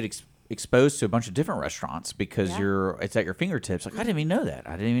get exposed to a bunch of different restaurants because Yeah. it's at your fingertips. Like I didn't even know that.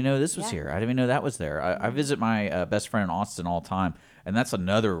 I didn't even know this was Yeah. here. I didn't even know that was there. I visit my best friend in Austin all the time, and that's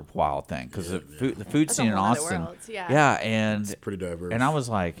another wild thing because the food That's a scene in whole nother Austin, world, yeah. and pretty diverse. and I was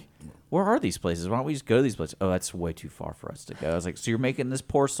like, where are these places? Why don't we just go to these places? Oh, that's way too far for us to go. I was like, so you're making this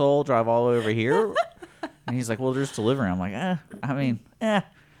poor soul drive all over here? And he's like, well, they're just delivering. I'm like, I mean.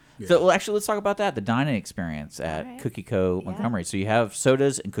 So, well, actually, let's talk about that. The dining experience at All right. Cookie Co. Yeah. Montgomery. So you have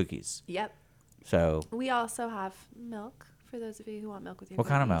sodas and cookies. Yep. So We also have milk for those of you who want milk with your What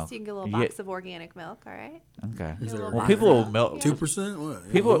kind of cookies. milk? You can get a little You box get- of organic milk, all right? okay. Is there Well, a people will milk. 2%.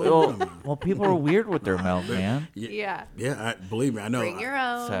 What? People, What? well, people are weird with their milk, man. Yeah. Yeah, believe me, I know. Bring your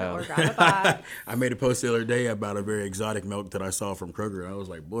own So- or grab a box. I made a post the other day about a very exotic milk that I saw from Kroger. I was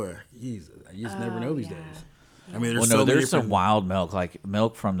like, boy, Jesus, you just never know these yeah. days. I mean, there's Well, so no, many there's some different- wild milk. Like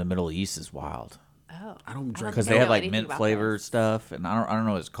milk from the Middle East is wild Oh. I don't drink because I they don't have know like anything mint about flavor this. stuff, and I don't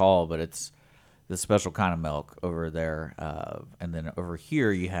know what it's called, but it's the special kind of milk over there. And then over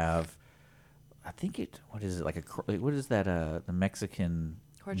here you have, I think what is it like what is that? The Mexican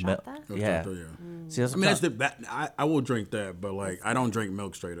milk? Horchata? Yeah. Yeah. See, that's I mean, what I will drink that, but like, I don't drink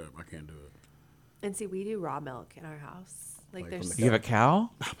milk straight up. I can't do it. And see, we do raw milk in our house. Like, Like there's from you have a cow?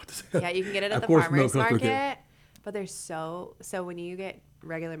 yeah, you can get it at Of the course farmer's milk comes with market, but there's so when you get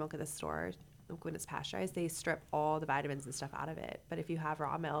regular milk at the store, when it's pasteurized, they strip all the vitamins and stuff out of it. But if you have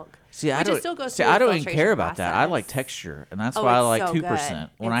raw milk, See, I which it don't. still goes See, through I a don't even filtration care about that. I like process. texture, and that's Oh, why I it's like so 2%.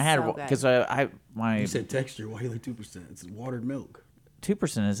 When good. I had, It's so good. because my You said texture. Why do you like 2%? It's watered milk.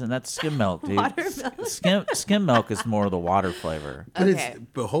 2% isn't that's skim milk, dude. Water milk. Skim milk is more of the water flavor. But Okay.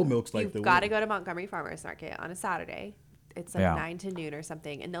 but whole milk's like You've the got to go to Montgomery Farmers Market on a Saturday. it's like Yeah. 9 to noon or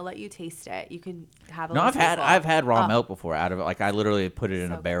something, and they'll let you taste it. You can have a No, little I've had raw Oh. milk before. Out of it, like I literally put it in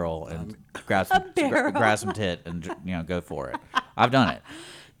So a good. barrel and grab some barrel. grab some tit and go for it. I've done it,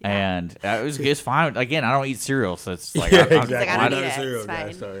 and it's fine. Again, I don't eat cereal, so it's like Yeah, I'm- exactly. like, I I'm don't not need a it. cereal It's guy,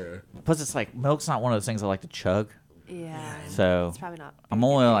 fine. so, yeah. Plus, it's like milk's not one of those things I like to chug. Yeah. So It's probably not. I'm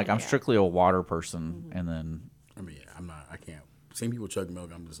very only good like for I'm you. strictly a water person, and then I mean, I'm not. I can't. Seeing people chug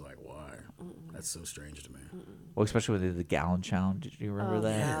milk, I'm just like, why? That's so strange to me. well, especially with the gallon challenge. Did you remember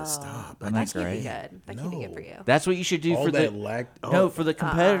that? Yeah, No. stop. Isn't That that can't be great? good. That can't be good for No. you. That's what you should do All for that no for the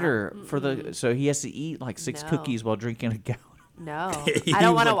competitor for Mm-mm. the so he has to eat like 6 No. cookies while drinking a gallon. No, He I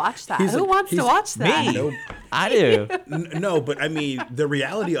don't was want to like- watch that. he's Who like- wants to he's- watch that? Me, Nope. I do. No, but I mean, the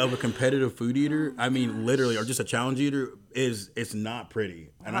reality of a competitive food eater, I mean, literally, or just a challenge eater, it's not pretty.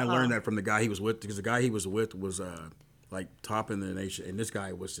 And I learned that from the guy he was with, because the guy he was with was like top in the nation, and this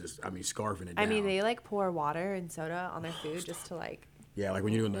guy was just, I mean, scarfing it down. I mean, they like pour water and soda on their food just to like. Yeah, like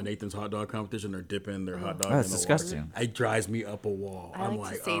when you're doing the Nathan's hot dog competition, they're dipping their hot dog. Oh, that's in the disgusting. Water. It drives me up a wall. I I'm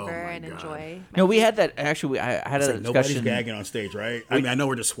like to oh savor my and God. enjoy. No, we had that actually. I had It's a like nobody's discussion. gagging on stage, right? I mean, I know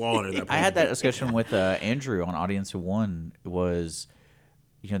we're just swallowing it at that I point. had that discussion with Andrew on Audience of One. Was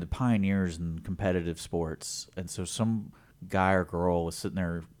the pioneers in competitive sports, and so some guy or girl was sitting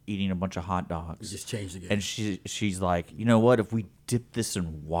there eating a bunch of hot dogs, Just change the game. and she's like, you know what? If we dip this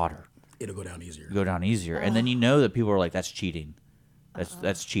in water, It'll go down easier. go down easier. And then that people are like, that's cheating.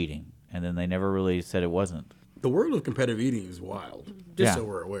 That's cheating. And then they never really said it wasn't. The world of competitive eating is wild. Just Yeah. so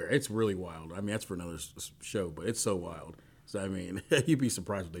we're aware, it's really wild. I mean, that's for another show, but it's so wild. So I mean, you'd be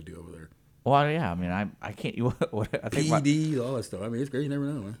surprised what they do over there. Well, yeah. I mean, I can't. I think. PEDs, all that stuff. I mean, it's crazy. You never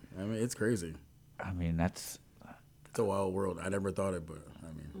know, man. I mean, it's crazy. I mean, that's. It's a wild world. I never thought it, but I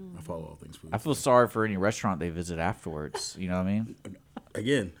mean, I follow all things food. I feel sorry for any restaurant they visit afterwards. You know what I mean?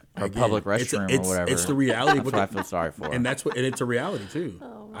 Again, Or public restroom or whatever. It's the reality. That's what I feel sorry for. And that's and it's a reality too.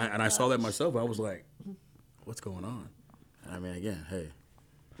 I saw that myself. I was like, what's going on? And I mean, again, hey,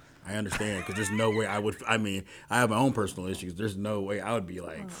 I understand, because there's no way I would. I mean, I have my own personal issues. There's no way I would be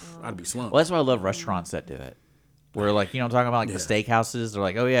like, I'd be slumped. Well, that's why I love restaurants that do it. Where I'm talking about like the steakhouses. They're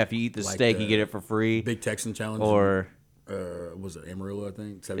like, oh yeah, if you eat the Like steak, the you get it for free. Big Texan challenge. Or was it Amarillo? I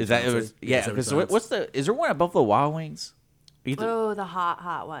think. is that it was? Yeah, because is there one at Buffalo Wild Wings? You have to- Oh, the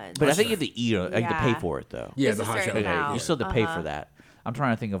hot one. but I think you have to eat it. You have to pay Yeah. for it though. Yeah, It's the a hot certain challenge. Okay, amount. you still have to pay for that. I'm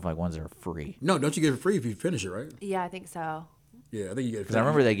trying to think of like ones that are free. No, don't you get it free if you finish it, right? Yeah, I think so. Yeah, I think you get it. Because I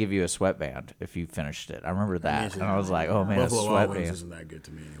remember they give you a sweatband if you finished it. I remember that, and I was like, oh man, a Buffalo Wild Wings sweatband. isn't that good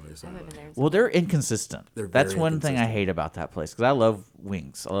to me anyway. So. I haven't been there. Well, they're inconsistent. They're That's very one thing I inconsistent. hate about that place because I love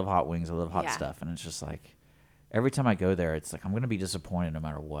wings. I love hot wings. I love hot Yeah. stuff, and it's just like every time I go there, it's like I'm gonna be disappointed no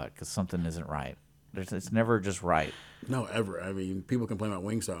matter what because something isn't right. It's never just right. No, ever. I mean, people complain about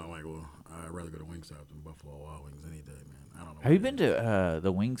Wingstop. I'm like, well, I'd rather go to Wingstop than Buffalo Wild Wings any day, man. I don't know. Have you been to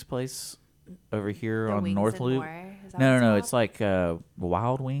the wings place over here The on Wings North and Loop? More? Is that No, what no, no. it's It's like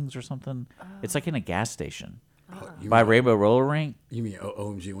Wild Wings or something. It's like in a gas station You by mean, Rainbow Roller Rink. You mean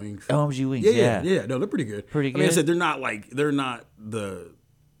OMG Wings? OMG Wings. Yeah. No, they're pretty good. Pretty I mean, I good? said they're not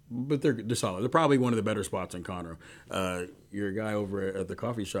but they're solid. They're probably one of the better spots in Conroe. Your guy over at the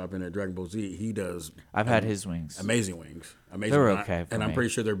coffee shop in at Dragon Ball Z, he does I've had his wings. amazing wings. Amazing. They're And I- okay for and I'm me. pretty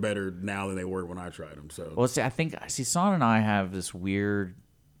sure they're better now than they were when I tried them. So Well, see, I think Son and I have this weird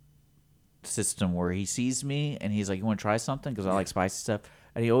system where he sees me and he's like, "You want to try something?" Because I like spicy stuff,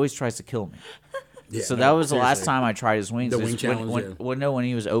 and he always tries to kill me. yeah, So no, that was the last seriously. time I tried his wings. The is wing challenge, when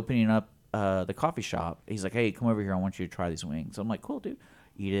he was opening up the coffee shop, he's like, "Hey, come over here. I want you to try these wings." I'm like, "Cool, dude."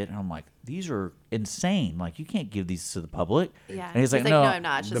 Eat it, and I'm like, "These are insane! Like, you can't give these to the public." Yeah. And he's like, no, "No, I'm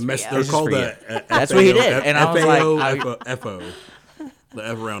not. It's The just mess, for they're you. just called for the That's what he did, and I was like, FO. The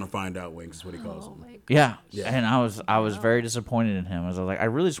F around to find out wings is what he calls Oh them. my God. Yeah. Yeah. And I was very disappointed in him. I was like, I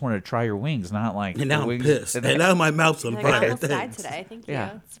really just wanted to try your wings, not like And the now I'm wings. pissed. And And now my mouth's on Like, I fire. almost died Thanks. today. Thank you.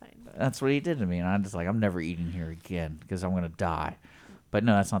 Yeah. It's fine. That's what he did to me, and I'm just like, I'm never eating here again because I'm gonna die. But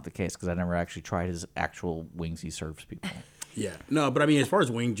no, that's not the case because I never actually tried his actual wings he serves people. Yeah, no, but I mean, as far as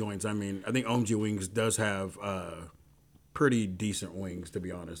wing joints, I mean, I think OMG Wings does have pretty decent wings, to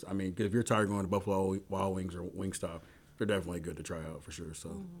be honest. I mean, 'cause if you're tired of going to Buffalo Wild Wings or Wingstop, they're definitely good to try out for sure.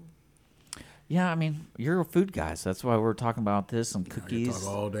 So Yeah, I mean, you're a food guy, so that's why we're talking about this and I can cookies. talk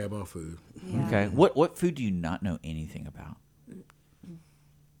all day about food. Yeah. Okay, what food do you not know anything about?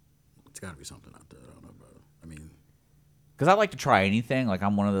 It's got to be something out there I don't know about. I mean, Because I like to try anything. Like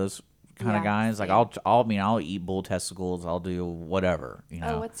I'm one of those kind of Yeah, guys. Like same. I'll eat bull testicles. I'll do whatever. You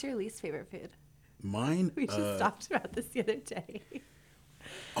know. Oh, what's your least favorite food? mine. We just talked about this the other day.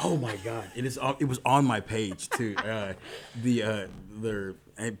 Oh my God! It was on my page too.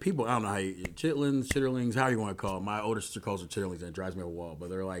 And people, I don't know how chitterlings, how you want to call them. My older sister calls them chitterlings, and it drives me up a wall. But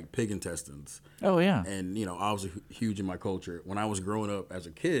they're like pig intestines. Oh yeah. And I was huge in my culture when I was growing up as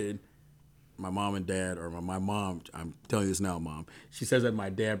a kid. My mom and dad, or my mom, I'm telling you this now, Mom. She says that my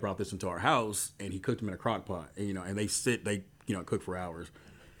dad brought this into our house and he cooked them in a crock pot. And, and they cook for hours.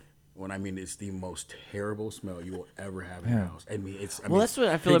 When I mean, it's the most terrible smell you will ever have in your house. That's what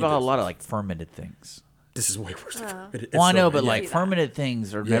I feel about a lot of like fermented things. This is way worse than fermented. Well, I know, but like fermented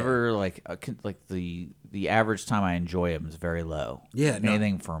things are never like the average time I enjoy them is very low. Yeah,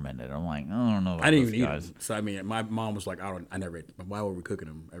 anything fermented, I'm like, I don't know. I didn't even eat them. So I mean, my mom was like, I never ate them. Why were we cooking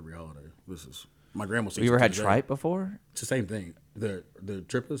them every holiday? My grandma. You ever had tripe before? It's the same thing. The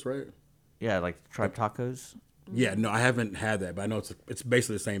triplets, right? Yeah, like tripe tacos. Yeah, no, I haven't had that, but I know it's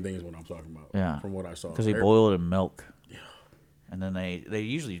basically the same thing as what I'm talking about. Yeah, from what I saw. Because they boil it in milk. Yeah, and then they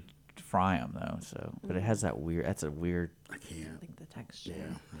usually fry them though. So, but it has that weird. That's a weird. I can't. I think the texture.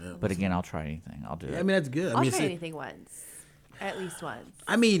 Yeah. But again, I'll try anything. I'll do it. I mean, that's good. I'll try anything once, at least once.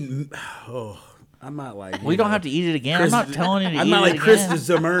 I mean, I'm not like we don't have to eat it again. Chris, I'm not telling you to eat it again. I'm not like Chris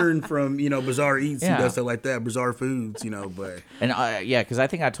Zamern from Bizarre Eats who does stuff like that, Bizarre Foods, but because I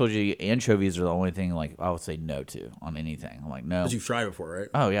think I told you anchovies are the only thing like I would say no to on anything. I'm like no. Because you've tried it before, right?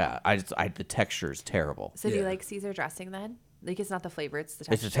 Oh yeah, the texture is terrible. So do you like Caesar dressing then? Like it's not the flavor, it's the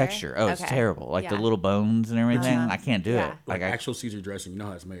texture. It's the texture. Oh, it's terrible. Like the little bones and everything. I can't do it. Like actual Caesar dressing, you know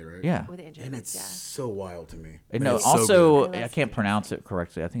how it's made, right? Yeah. With anchovies, and it's so wild to me. No, also I can't pronounce it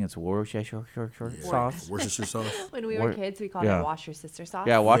correctly. I think it's Worcestershire sauce. Worcestershire sauce. When we were kids, we called it wash your sister sauce.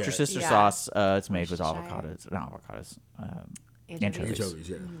 Yeah, wash your sister sauce. It's made with avocados. Not avocados. Anchovies.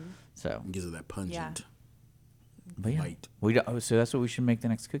 Yeah. So it gives it that pungent. But yeah, so that's what we should make the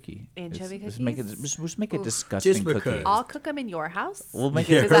next cookie. Anchovy cookies. Just make a disgusting cookie. I'll cook them in your house. We'll make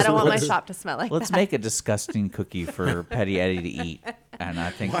it because I don't want my shop to smell like that. Let's make a disgusting cookie for Petty Eddie to eat, and I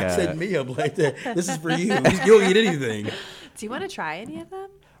think. Why set me up like that? This is for you. You'll eat anything. Do you want to try any of them?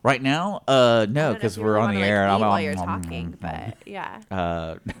 Right now, no, because we're on the air. And while you're talking, but yeah.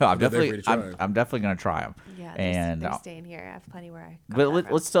 No, I'm definitely gonna try them. Yeah, and they're staying here. I have plenty where I. But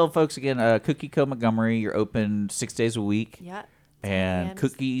let's tell folks again. Cookie Co. Montgomery, you're open 6 days a week. Yep. And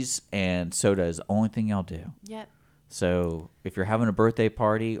cookies and soda is the only thing y'all do. Yep. So if you're having a birthday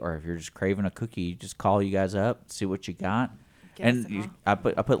party or if you're just craving a cookie, just call you guys up, see what you got. I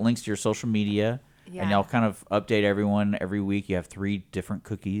put links to your social media. Yeah. And y'all kind of update everyone every week. You have 3 different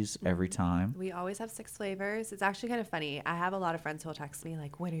cookies every time. We always have 6 flavors. It's actually kind of funny. I have a lot of friends who will text me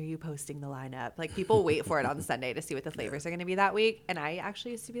like, when are you posting the lineup? Like people wait for it on Sunday to see what the flavors are going to be that week. And I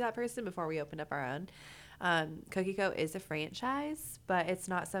actually used to be that person before we opened up our own. Cookie Co. is a franchise, but it's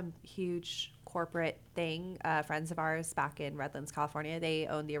not some huge corporate thing. Friends of ours back in Redlands, California, they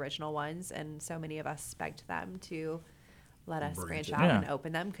own the original ones. And so many of us begged them to let us branch out and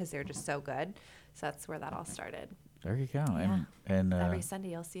open them because they're just so good. So that's where that all started. There you go. Yeah. And every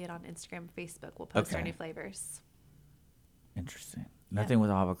Sunday you'll see it on Instagram and Facebook. We'll post our new flavors. Interesting. Nothing with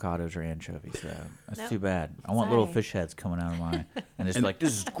avocados or anchovies, though. That's too bad. I want little fish heads coming out of mine. And it's like,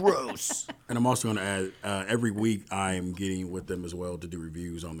 this is gross. And I'm also going to add, every week I'm getting with them as well to do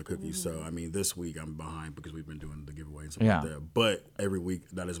reviews on the cookies. So, I mean, this week I'm behind because we've been doing the giveaway and stuff like that. But every week,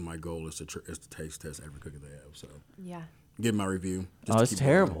 that is my goal is to taste test every cookie they have. So, yeah. Give my review. It's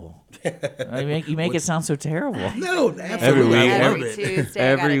terrible. You make it sound so terrible. No, absolutely. Every Tuesday,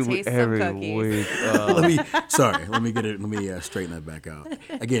 every week. Let me straighten that back out.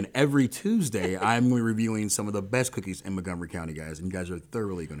 Again, every Tuesday, I'm reviewing some of the best cookies in Montgomery County, guys, and you guys are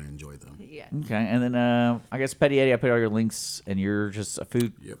thoroughly going to enjoy them. Yeah. Okay, and then I guess Petty Eddie, I put all your links, and you're just a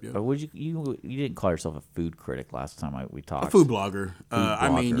food. Yep. You didn't call yourself a food critic last time we talked. A food blogger. I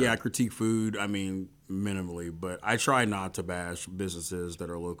mean, I critique food. I mean, minimally, but I try not to bash businesses that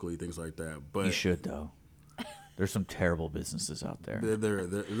are locally, things like that. But you should, though. There's some terrible businesses out there.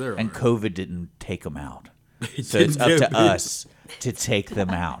 There and COVID didn't take them out. So it's up to us to take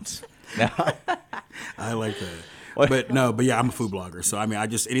them out. I like that. But yeah, I'm a food blogger. So I mean,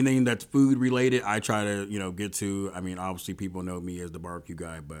 anything that's food related, I try to get to. I mean, obviously people know me as the barbecue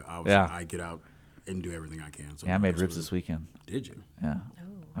guy, but I get out and do everything I can. So I made ribs this weekend. Did you? Yeah.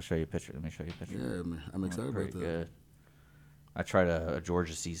 I'll show you a picture. Let me show you a picture. Yeah, I'm excited about that. Good. I tried a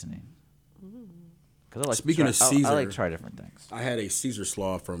Georgia seasoning. Speaking of Caesar, I like to try different things. I had a Caesar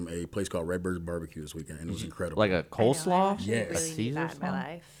slaw from a place called Redbird's Barbecue this weekend, and it was incredible. Like a coleslaw? Yes. Really a Caesar slaw? in my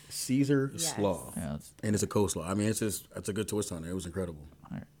life. Caesar slaw. Yeah, and it's a coleslaw. I mean, it's a good twist on it. It was incredible.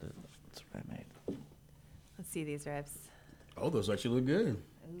 All right, that's what I made. Let's see these ribs. Oh, those actually look good.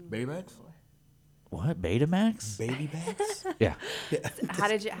 Baby backs? What, Betamax? Baby backs? Yeah. How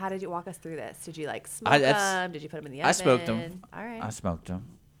did you walk us through this? Did you like smoke that's- them? Did you put them in the oven? I smoked them. All right. I smoked them.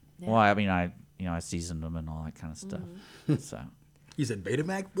 Yeah. Well, I mean, I seasoned them and all that kind of stuff. So, You said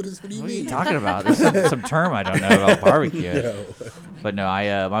Betamax? What do you what are you mean? talking about? There's some term I don't know about barbecue. But no,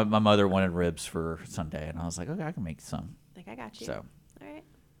 my mother wanted ribs for Sunday, and I was like, okay, I can make some. Like I got you. So All right.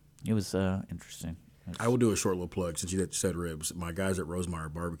 it was interesting. I will do a short little plug since you said ribs. My guys at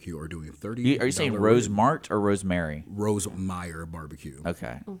Rosemeyer Barbecue are doing $30. Are you saying Rosemart or Rosemary? Rosemeyer Barbecue.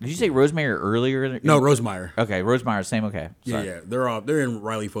 Okay. Did you say Rosemary earlier? No, Rosemeyer. Okay, Rosemeyer, same. Okay. Yeah, Sorry. yeah. They're in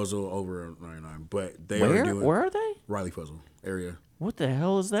Riley Fuzzle over at 99, but they Where? are doing Where are they? Riley Fuzzle area. What the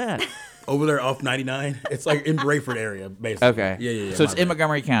hell is that? Over there off 99. It's like in Brayford area, basically. Okay. Yeah. So it's my in bad.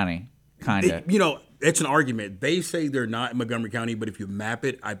 Montgomery County, kind of. You know, it's an argument. They say they're not in Montgomery County, but if you map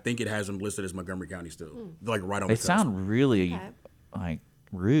it, I think it has them listed as Montgomery County still. Like right on They the cusp. sound really Okay. like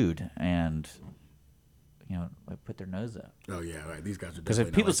rude and like put their nose up. Oh yeah, right. These guys are Because definitely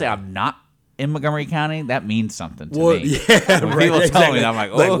if not people like say that. I'm not in Montgomery County, that means something to Well, me. yeah, When right, people tell exactly. me, I'm like,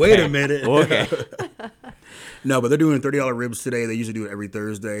 oh, wait okay. a minute. Okay. No, but they're doing $30 ribs today. They usually do it every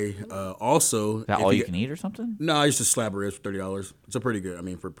Thursday. Also, Is that if all you get- can eat or something? No, it's just slab of ribs for $30. It's a pretty good. I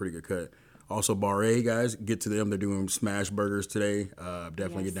mean, for a pretty good cut. Also, Bar A guys, get to them. They're doing smash burgers today.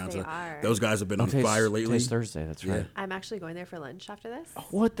 Definitely Yes, get down they to are. those guys have been on Today's- fire lately. Today's Thursday. That's right. I'm actually going there for lunch after this.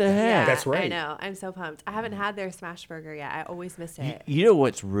 What the Yeah, heck? That's right. I know. I'm so pumped. I haven't had their smash burger yet. I always miss it. You know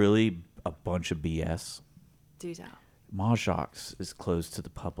what's really a bunch of BS? Do tell. Majox is closed to the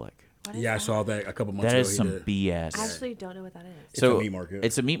public. What is Yeah, I that? saw that a couple months That ago. is he some did. BS. I actually don't know what that is. It's a meat market.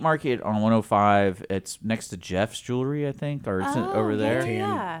 It's a meat market on 105. It's next to Jeff's Jewelry, I think, or it's over yeah, there.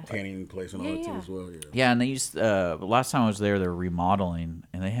 yeah. Tanning place and all that too as well. Yeah. Yeah, and they used last time I was there, they're remodeling,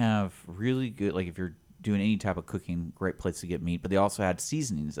 and they have really good, like if you're doing any type of cooking, great place to get meat. But they also had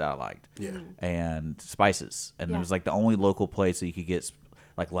seasonings that I liked, Yeah. and spices, and it Yeah. was like the only local place that you could get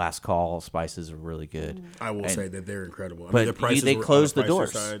like last call spices are really good. I will And- say that they're incredible. I but mean, the prices they were on closed the pricier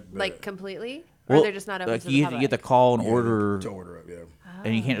doors. side, but Like completely? Well, or they're just not open like to the you public? get the call and yeah, order, to order up. Yeah.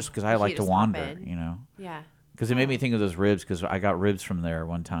 and you can't just because I You like can't to just hop wander, in. you know. Yeah. Because it made me think of those ribs. Because I got ribs from there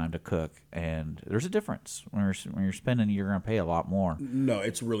one time to cook, and there's a difference when you're spending. You're gonna pay a lot more. No,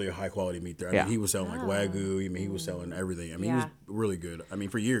 it's really a high quality meat there. I Yeah. mean, he was selling like Wagyu. I mean, he was selling everything. I mean, he was Yeah. really good. I mean,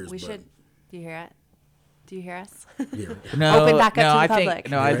 for years. We but, should. Do you hear it? Do you hear us? Yeah. No, Open back up no, to the I public. think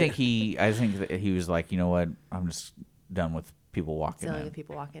no, I think that he was like, you know what, I'm just done with people walking Silly in. of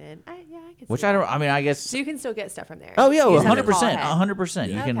people walking in. Yeah, I can Which see I that. don't. I mean, I guess. So you can still get stuff from there. Oh yeah, You just have to 100%, call ahead. 100%.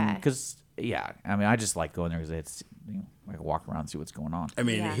 You Yeah. can Okay. because yeah. I mean, I just like going there because it's I can walk around and see what's going on. I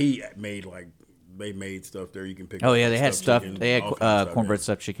mean, Yeah. he made like they made stuff there. You can pick. Oh up yeah, they had stuff. chicken, They had all kinds of stuff, cornbread yeah.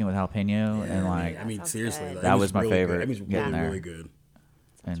 stuffed chicken with jalapeno and like. I mean, sounds seriously, good. like, That it was my really favorite Good. It was getting really, there. really good.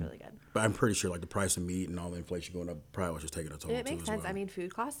 That's and- really good. But I'm pretty sure like the price of meat and all the inflation going up probably was just taking a toll. It too, makes as sense. well. I mean,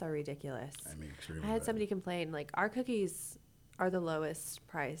 food costs are ridiculous. I mean, extremely I had bad. somebody complain like our cookies are the lowest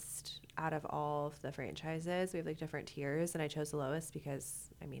priced out of all of the franchises. We have like different tiers, and I chose the lowest because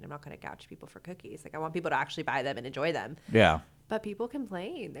I mean I'm not going to gouge people for cookies. Like I want people to actually buy them and enjoy them. Yeah. But people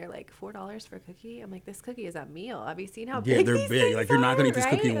complain. They're like $4 for a cookie. I'm like, this cookie is a meal. Have you seen how Yeah, big they're these big. things Like you're not gonna eat are, this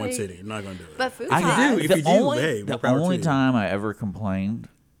cookie in right? one Like, city. You're not gonna do it. But food I costs. do. If the you do, only, hey, more the power to only you. time I ever complained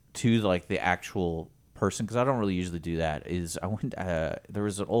to like the actual person, because I don't really usually do that, is I went. There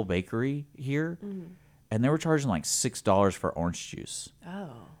was an old bakery here, and they were charging like $6 for orange juice, Oh.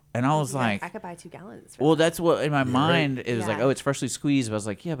 and I was Yeah, like, I could buy 2 gallons. For well, that. that's what in my mind it was like. Yeah. Oh, it's freshly squeezed. But I was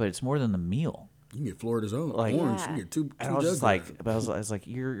like, yeah, but it's more than the meal. You can get Florida's own Like- orange. Yeah. You can get two And I was jugs just of like, that. but I was like,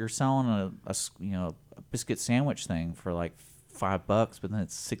 you're selling a biscuit sandwich thing for like $5, but then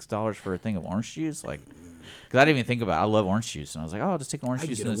it's $6 for a thing of orange juice, like. Because I didn't even think about it. I love orange juice. And I was like, oh, I'll just take orange I can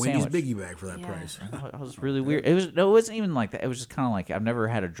juice get in a the Wendy's sandwich. biggie bag for that Yeah. price. I was really weird. It wasn't even like that. It was just kind of like I've never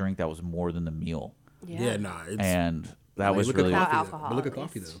had a drink that was more than the meal, Yeah, nah. It's, and that I mean, was look at really. coffee, Without though. alcohol. But look at at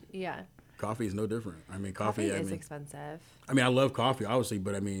coffee, least. though. Yeah. Coffee is no different. I mean, Coffee coffee. I is mean, expensive. I mean, I love coffee, obviously,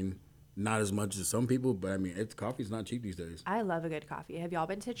 but I mean, not as much as some people. But I mean, coffee's not cheap these days. I love a good coffee. Have y'all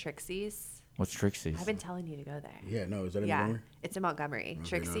been to Trixie's? What's Trixie's? I've been telling you to go there. Yeah, no, is that in Yeah, Montgomery? it's in Montgomery. Okay,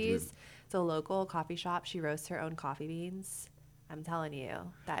 Trixie's. It's a local coffee shop. She roasts her own coffee beans. I'm telling you,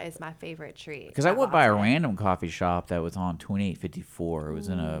 that is my favorite treat. Because I went walked by a in. random coffee shop that was on 2854. It was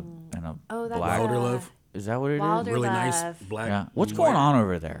in a Oh, that's black. Wilder Love? Is that what it is? Wilder Really Love. nice black. Yeah. What's and going white. on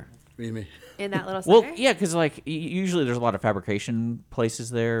over there? What do you mean? in that little center. Well, yeah, because like usually there's a lot of fabrication places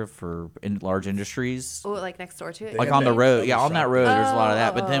there for large industries. Oh, like next door to it. Like have on the that road, other yeah, on that shop. road, there's a lot of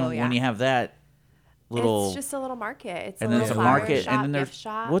that. Oh, But then oh, when yeah. you have that, little. It's just a little market. It's and a then little it's a flower market, shop, and then gift there's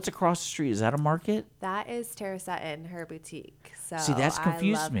shop. what's across the street? Is that a market? That is Tara Sutton, her boutique. So See, that's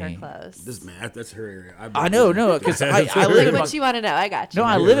confused I love me. her clothes. This man, that's her area. I know, no, because I live in What you want to know? I got you. No,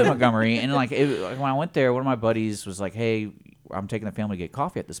 I live in Montgomery, and like when I went there, one of my buddies was like, "Hey, I'm taking the family to get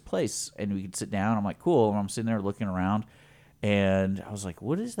coffee at this place, and we could sit down." I'm like, "Cool." And I'm sitting there looking around, and I was like,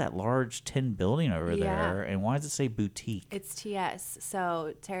 "What is that large tin building over there? And why does it say boutique?" It's TS.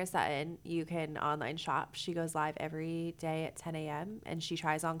 So Tara Sutton, you can online shop. She goes live every day at 10 a.m. and she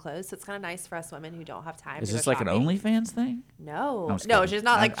tries on clothes. So it's kind of nice for us women who don't have time. Is to this go like an shopping. OnlyFans thing? No, I'm just no, kidding. she's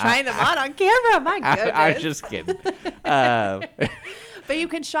not like trying them on camera. My goodness. I was just kidding. But you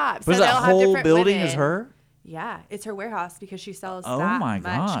can shop. Was so that they'll have whole different building women. is her? Yeah, it's her warehouse because she sells Oh that my much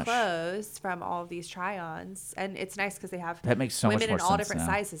gosh. clothes from all of these try-ons, and it's nice because they have That makes so much women more in all sense different now.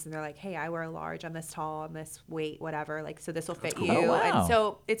 sizes, and they're like, "Hey, I wear a large. I'm this tall. I'm this weight, whatever. Like, so this will fit cool. you." Oh, wow. And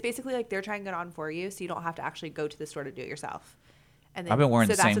so it's basically like they're trying it on for you, so you don't have to actually go to the store to do it yourself. And then, I've been wearing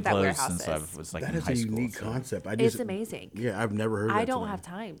so the that's same what that clothes warehouse since is. I was like That in is high a school. unique so. concept. It's amazing. Yeah, I've never heard. I that don't today. have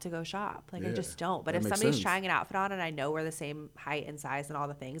time to go shop. Like I Yeah, just don't. But that if makes somebody's sense. trying an outfit on and I know we're the same height and size and all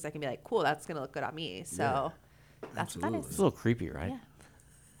the things, I can be like, "Cool, that's gonna look good on me." So that's what that Absolutely. It's is. a little creepy, right?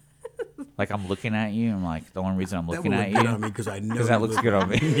 Yeah. Like I'm looking at you. I'm like, the only reason I'm That looking would at look good you on me because I know because that you looks look- good on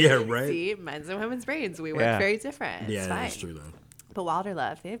me. Yeah, right. See, men's and women's brains, we work Yeah. very different. Yeah, It's fine. that's true though. But Wilder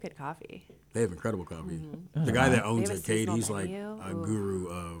Love, they have good coffee. They have incredible coffee. Mm-hmm. The guy that They owns have a it, Cade, seasonal he's like menu. a Ooh. guru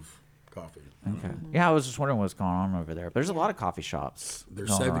of coffee. Okay. Yeah, I was just wondering what's going on over there. But there's a lot of coffee shops. There's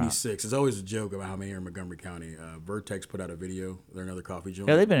going around. 76. It's always a joke about how many are in Montgomery County. Vertex put out a video. They're another coffee joint.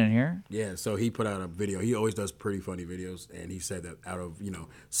 Yeah, they've been in here. Yeah, so he put out a video. He always does pretty funny videos, and he said that out of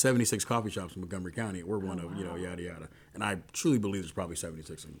 76 coffee shops in Montgomery County, we're one of yada yada. And I truly believe there's probably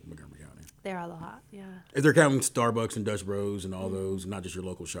 76 in Montgomery County. They're a lot, yeah. If they're counting Starbucks and Dutch Bros and all those, not just your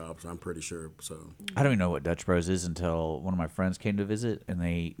local shops, I'm pretty sure. So I don't even know what Dutch Bros is until one of my friends came to visit and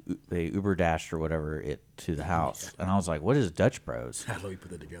they Uber dashed or whatever it to the house, and I was like, "What is Dutch Bros?" how do we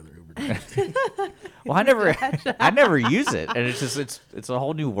put that together? Uber. Well, I never use it, and it's a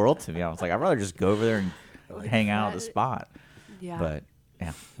whole new world to me. I was like, I'd rather just go over there and hang out at the spot. Yeah. But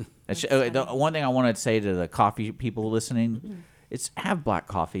yeah, the one thing I wanted to say to the coffee people listening, it's have black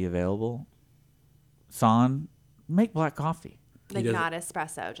coffee available. Son, make black coffee. Like doesn't- not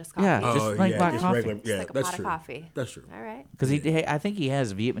espresso, just coffee. Yeah. Just like black just coffee. regular. Just Yeah, like a that's pot true. of coffee. That's true. All right. Because I think he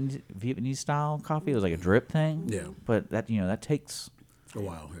has Vietnamese style coffee. It was like a drip thing. Yeah. But that takes A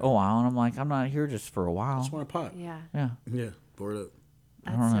while. Yeah. a while, and I'm like, I'm not here just for a while. Just want a pot. Yeah. Yeah. Yeah, pour it up.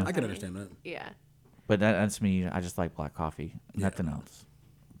 That's don't so know. I can funny. understand that. Yeah. But that's me. I just like black coffee. Nothing else.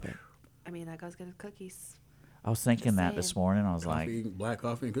 I mean, that goes good with cookies. I was thinking Just that this saying. morning. I was like, Coffee, black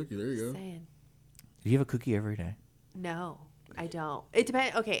coffee and cookie. There you go. Saying. do you have a cookie every day? No, I don't. It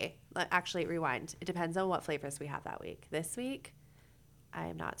depends. Okay, actually, rewind. It depends on what flavors we have that week. This week, I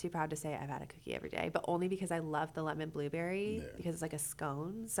am not too proud to say I've had a cookie every day, but only because I love the lemon blueberry Yeah. because it's like a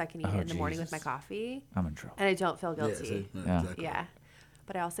scone, so I can eat Oh, it in the morning with my Jesus. coffee, I'm in trouble. and I don't feel Yeah, guilty. see? Yeah. Exactly. Yeah,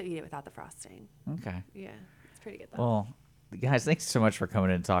 but I also eat it without the frosting. Okay. Yeah, it's pretty good though. Well, guys, thanks so much for coming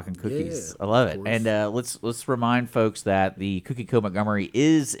in and talking cookies. Yeah, I love of it. course. And let's remind folks that the Cookie Co. Montgomery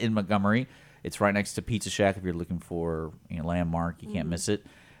is in Montgomery. It's right next to Pizza Shack. If you're looking for a landmark, you can't miss it.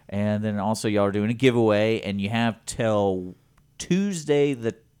 And then also y'all are doing a giveaway, and you have till Tuesday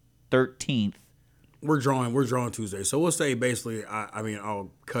the 13th. We're drawing Tuesday, so we'll say basically. I mean,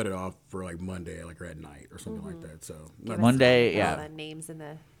 I'll cut it off for like Monday, like at night or something like that. So Give us Monday, all yeah. the names in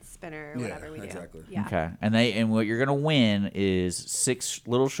the spinner or Yeah, whatever we do. exactly. Yeah. Okay. And what you're gonna win is 6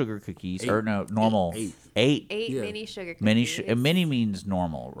 little sugar cookies, or no, normal Eight. 8. 8 Yeah. mini sugar cookies. Mini means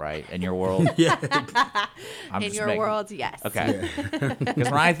normal, right? In your world. yeah, I'm in just your making- world, yes. Okay. Because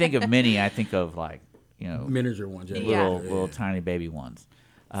when I think of mini, I think of like miniature ones. Yeah, Yeah. little tiny baby ones.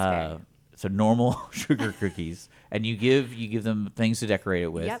 fair. So normal sugar cookies, and you give them things to decorate it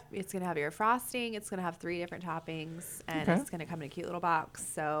with. Yep, it's gonna have your frosting. It's gonna have 3 different toppings, and Okay. it's gonna come in a cute little box.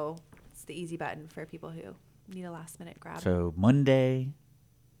 So it's the easy button for people who need a last minute grab. So Monday,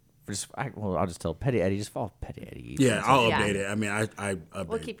 I'll just tell Petty Eddie, just follow Petty Eddie. Yeah, I'll Yeah. update it. I mean, I update.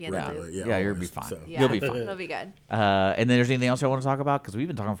 We'll keep you in the regularly. loop. Yeah, you'll always, be fine. so. yeah, You'll be fine. It'll be good. And then there's anything else I want to talk about? Because we've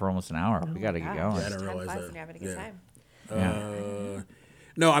been talking for almost an hour. We got to get Gosh, going. I didn't time realize flies that. when you're having a good Yeah. time.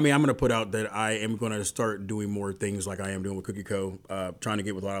 No, I mean, I'm going to put out that I am going to start doing more things like I am doing with Cookie Co. Trying to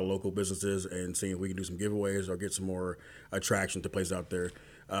get with a lot of local businesses and seeing if we can do some giveaways or get some more attraction to places out there.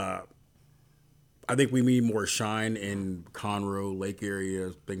 I think we need more shine in Conroe, Lake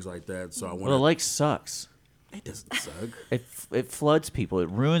area, things like that. So I want Well, the lake sucks. It doesn't suck. It floods people. It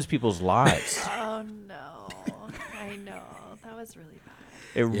ruins people's lives. Oh no, I know that was really bad.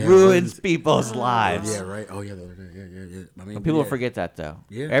 It ruins people's Yeah, lives. right. Oh yeah, the other day. Yeah. I mean, People yeah. forget that though.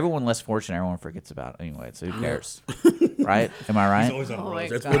 Yeah. Everyone less fortunate, everyone forgets about it anyway. So who cares, right? Am I right? He's always on the Oh my road.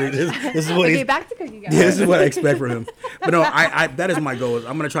 That's gosh. what it is. This is what Okay, he's. back to cookie guys. Yeah, this is what I expect from him. But no, I that is my goal.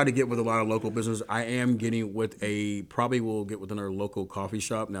 I'm gonna try to get with a lot of local business. I am getting with probably will get with another local coffee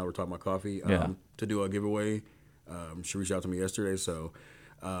shop. Now we're talking about coffee. To do a giveaway. She reached out to me yesterday, so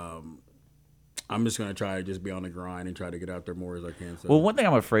I'm just gonna try to just be on the grind and try to get out there more as I can. So. Well, one thing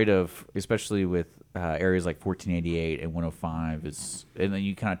I'm afraid of, especially with areas like 1488 and 105, is, and then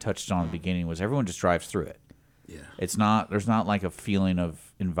you kind of touched on at the beginning, was everyone just drives through it. Yeah. It's not. There's not like a feeling of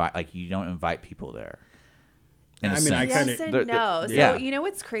invite. Like you don't invite people there. I mean, I Yes kinda- and no. So yeah. you know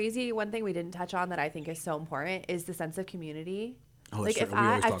what's crazy? One thing we didn't touch on that I think is so important is the sense of community. Oh, Like that's if true. We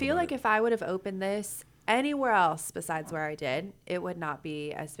always I talk feel about like it. if I would have opened this anywhere else besides where I did, it would not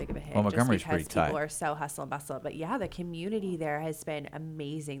be as big of a hit. Well, Montgomery's just because pretty tight. people are so hustle and bustle. But yeah, the community there has been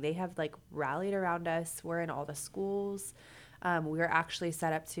amazing. They have like rallied around us. We're in all the schools. We're actually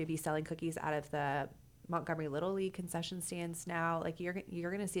set up to be selling cookies out of the Montgomery Little League concession stands now. Like you're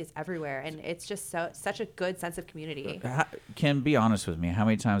gonna see us everywhere, and it's just such a good sense of community. Kim, be honest with me. How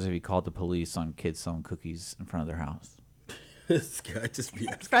many times have you called the police on kids selling cookies in front of their house? This guy just be.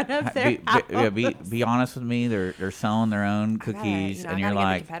 In front of their Be honest with me. They're selling their own cookies, and you're I gotta get the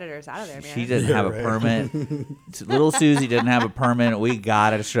like, competitors out of there, man. she doesn't have a permit. Little Susie doesn't have a permit. We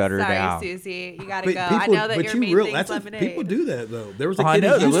gotta shut her Sorry, down. Susie, you gotta go. I know that your main thing's lemonade. People do that though. There was a Oh, I kid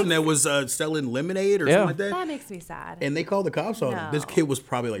know, in the Houston little- that was selling lemonade or Yeah. something like that. That makes me sad. And they called the cops on him. This No. kid was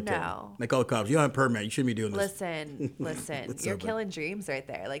probably like 10. No. They called the cops. You don't have a permit. You shouldn't be doing this. Listen. so You're bad. killing dreams right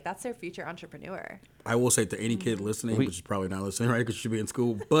there. Like that's their future entrepreneur. I will say to any kid listening, which is probably not listening, right? Because you should be in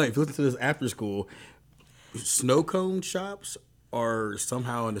school. But if you listen to this after school, snow cone shops are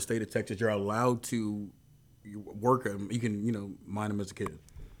somehow in the state of Texas. You're allowed to work them. You can, mine them as a kid.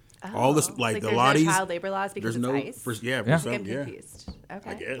 All this, like the there's lotties. no child labor laws because There's it's no, ice. for I'm some, yeah. confused. Okay.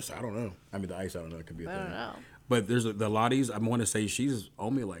 I guess I don't know. I mean, the ice, I don't know. It could be a I thing. don't know. But there's the lotties. I want to say she's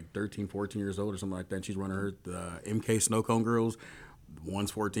only like 13, 14 years old or something like that. And she's running her the MK Snow Cone Girls. One's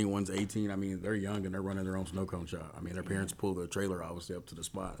 14, one's 18. I mean, they're young and they're running their own snow cone shop. I mean, their parents pull the trailer obviously up to the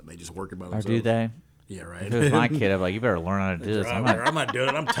spot and they just work it by Or themselves. do they? Yeah, right. If it was my kid, I'm like, you better learn how to do this. I'm not, I'm not doing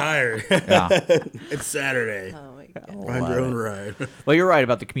it. I'm tired. yeah. It's Saturday. Oh my god. Find your own ride. Well, you're right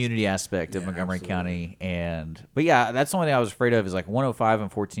about the community aspect of Yeah, Montgomery absolutely. County, but yeah, that's the only thing I was afraid of is like 105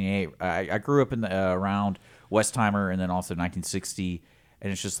 and 1488. I grew up in the around Westheimer and then also 1960,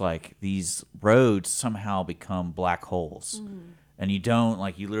 and it's just like these roads somehow become black holes, and you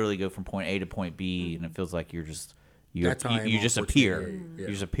don't you literally go from point A to point B, and it feels like you're just you That time you on just appear, 1488, yeah.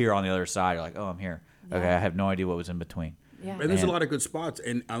 you just appear on the other side. You're like, oh, I'm here. Okay, I have no idea what was in between. Yeah. And there's a And- lot of good spots.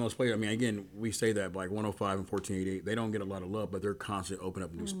 And I let's play. I mean, again, we say that like 105 and 1488, they don't get a lot of love, but they're constantly opening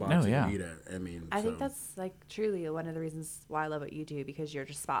up new spots. Oh, to yeah. eat at. I mean, I think so- that's like truly one of the reasons why I love what you do because you're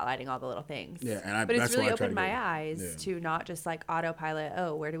just spotlighting all the little things. Yeah, and but it's that's why really I try opened to my go. eyes Yeah. to not just like autopilot.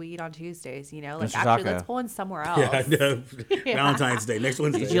 Oh, where do we eat on Tuesdays? You know, like Mr. actually Taco. let's pull in somewhere else. Yeah, I know. Valentine's Day next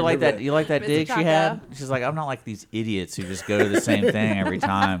Wednesday. Did you like Remember that? You like that Mr. dig she Taco. had? She's like, I'm not like these idiots who just go to the same thing every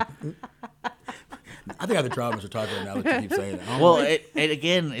time. I think I have the trial Mr. Taco now that you keep saying it. I don't Well, know. it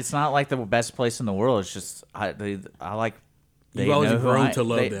again, it's not like the best place in the world. It's just I like. They You've always know who grown I- to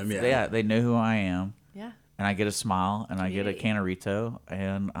love they- them, yeah. They know who I am, Yeah. and I get a smile, and I get a Community. canarito,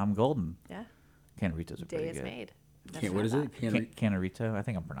 and I'm golden. Yeah. Canaritos are Day pretty is good. made. Can't, what is it? Can't read. Canarito, I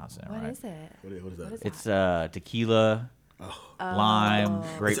think I'm pronouncing it What right. is it? What is that? What is It's tequila, lime,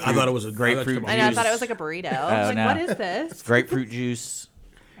 grapefruit. I thought it was a- grapefruit I I know. I juice. thought it was like a burrito. I was like, no. what is this? grapefruit juice,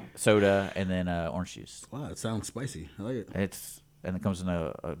 soda, and then orange juice. Wow, it sounds spicy. I like it. And it comes in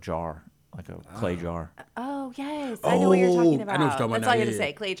a jar, like a clay jar. Oh yes, I know what you're Oh, talking I know what about. you're talking about That's now, all you had yeah, to yeah.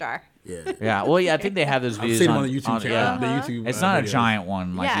 say. Clay jar. Yeah. Yeah, well, yeah, I think they have those I've videos seen them on the YouTube channel. yeah. The YouTube. It's not a videos. giant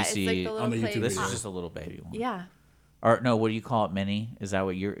one like yeah, you it's see. like the little on the clay YouTube This video. is pot. just a little baby one. Yeah. Or no, what do you call it? Mini? Is that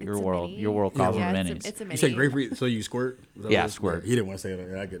what your It's a world mini. your world calls yeah, them it's minis? It's a mini. You say grapefruit, so you squirt? Is that Yeah, what it is? squirt. He didn't want to say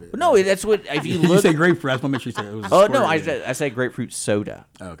it. I get it. No, that's what if you You look. say grapefruit. I just want to make sure you say it was. Oh squirt, no, yeah. I say grapefruit soda.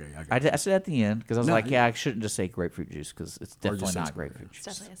 Okay, I I, got it. I said at the end because I was No, like, yeah. yeah, I shouldn't just say grapefruit juice because it's Or just definitely say not soda. grapefruit It's juice.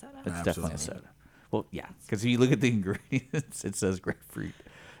 definitely a soda. It's definitely a Absolutely. soda. Well, yeah, because if you look at the ingredients, it says grapefruit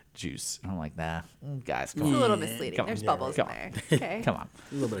juice. And I'm like, nah, guys, come It's a on. little misleading. Come on. There's Yeah, bubbles come in on. there. Okay. Come on.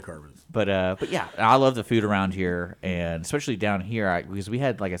 A little bit of carbon. But yeah, I love the food around here, and especially down here, because we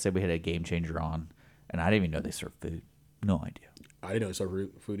had, like I said, we had a Game Changer on, and I didn't even know they served food. No idea. I didn't know they serve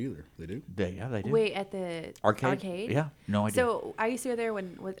food either. They do? Yeah, they do. Wait, at the Arcade? Yeah, no idea. So I used to go there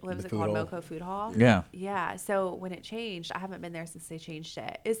when what was The it food called? hall. Moco Food Hall. Yeah. Yeah. So when it changed, I haven't been there since they changed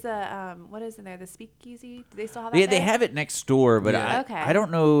it. Is the what is in there? The Speakeasy? Do they still have that? Yeah, they there? have it next door, but Yeah. Okay. I don't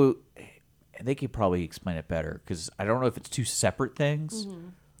know. They could probably explain it better because I don't know if it's two separate things.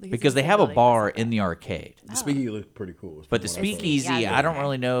 Because they it's have a building, bar it's in the arcade. The speakeasy looked pretty cool. But the from what I saw. speakeasy, Yeah, I don't okay.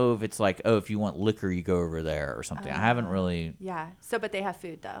 really know if it's like, oh, if you want liquor, you go over there or something. I haven't really. Yeah. So, but they have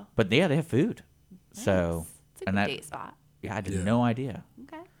food though. But yeah, they have food. So, It's a and good that, date spot. yeah, I had Yeah. no idea.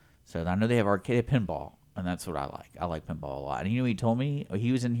 Okay. So I know they have arcade pinball, and that's what I like. I like pinball a lot. And you know what he told me?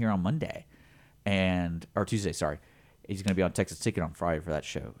 He was in here on Monday, or Tuesday, sorry. He's going to be on Texas Ticket on Friday for that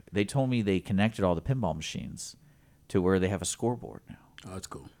show. They told me they connected all the pinball machines to where they have a scoreboard now. Oh, that's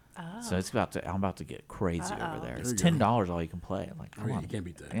cool. So I'm about to get crazy over there. It's There you go. $10 all you can play. I'm like, Oh, come yeah, on. you can't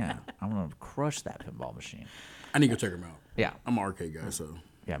beat that. Yeah, I'm going to crush that pinball machine. I need to go check them out. Yeah. I'm an arcade guy, so.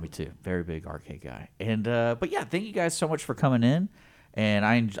 Yeah, me too. Very big arcade guy. And but yeah, thank you guys so much for coming in. And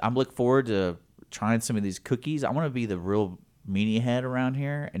I'm looking forward to trying some of these cookies. I want to be the real meanie head around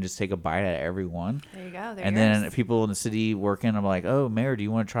here and just take a bite out of every one. There you go. There And then people in the city working, I'm like, oh, Mayor, do you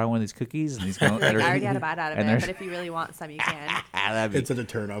want to try one of these cookies? And he's going. I already had a bite out of and it, there's- but if you really want some, you can. that'd be- It's such a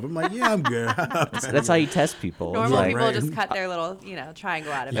turn off. I'm like, yeah, I'm good. that's how you test people. It's Normal like, people right. just cut their little,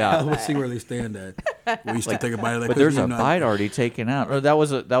 triangle out of Yeah. it. We'll but- see where they stand at. We used to take a bite of that but there's cookie, a I'm not- bite already taken out. Oh, that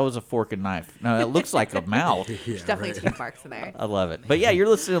was a fork and knife. No, it looks like a mouth. Yeah, There's definitely right. teeth marks in there. I love it. But yeah, you're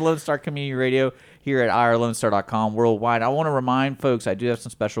listening to Lone Star Community Radio here at irlonestar.com worldwide. I want to remind folks I do have some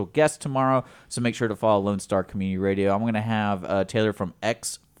special guests tomorrow, so make sure to follow Lone Star Community Radio. I'm going to have Taylor from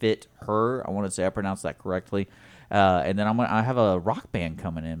X Fit Her. I want to say I pronounced that correctly. And then I have a rock band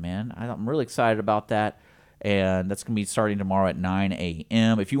coming in, man. I'm really excited about that. And that's going to be starting tomorrow at 9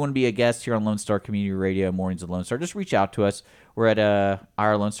 a.m. If you want to be a guest here on Lone Star Community Radio, Mornings of Lone Star, just reach out to us. We're at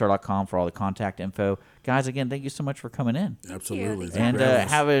irlonestar.com for all the contact info. Guys, again, thank you so much for coming in. Absolutely. Thank Thank And you for having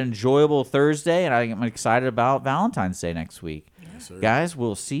us. have an enjoyable Thursday. And I'm excited about Valentine's Day next week. Yes, sir. Guys,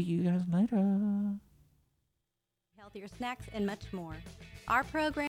 we'll see you guys later. Healthier snacks and much more. Our program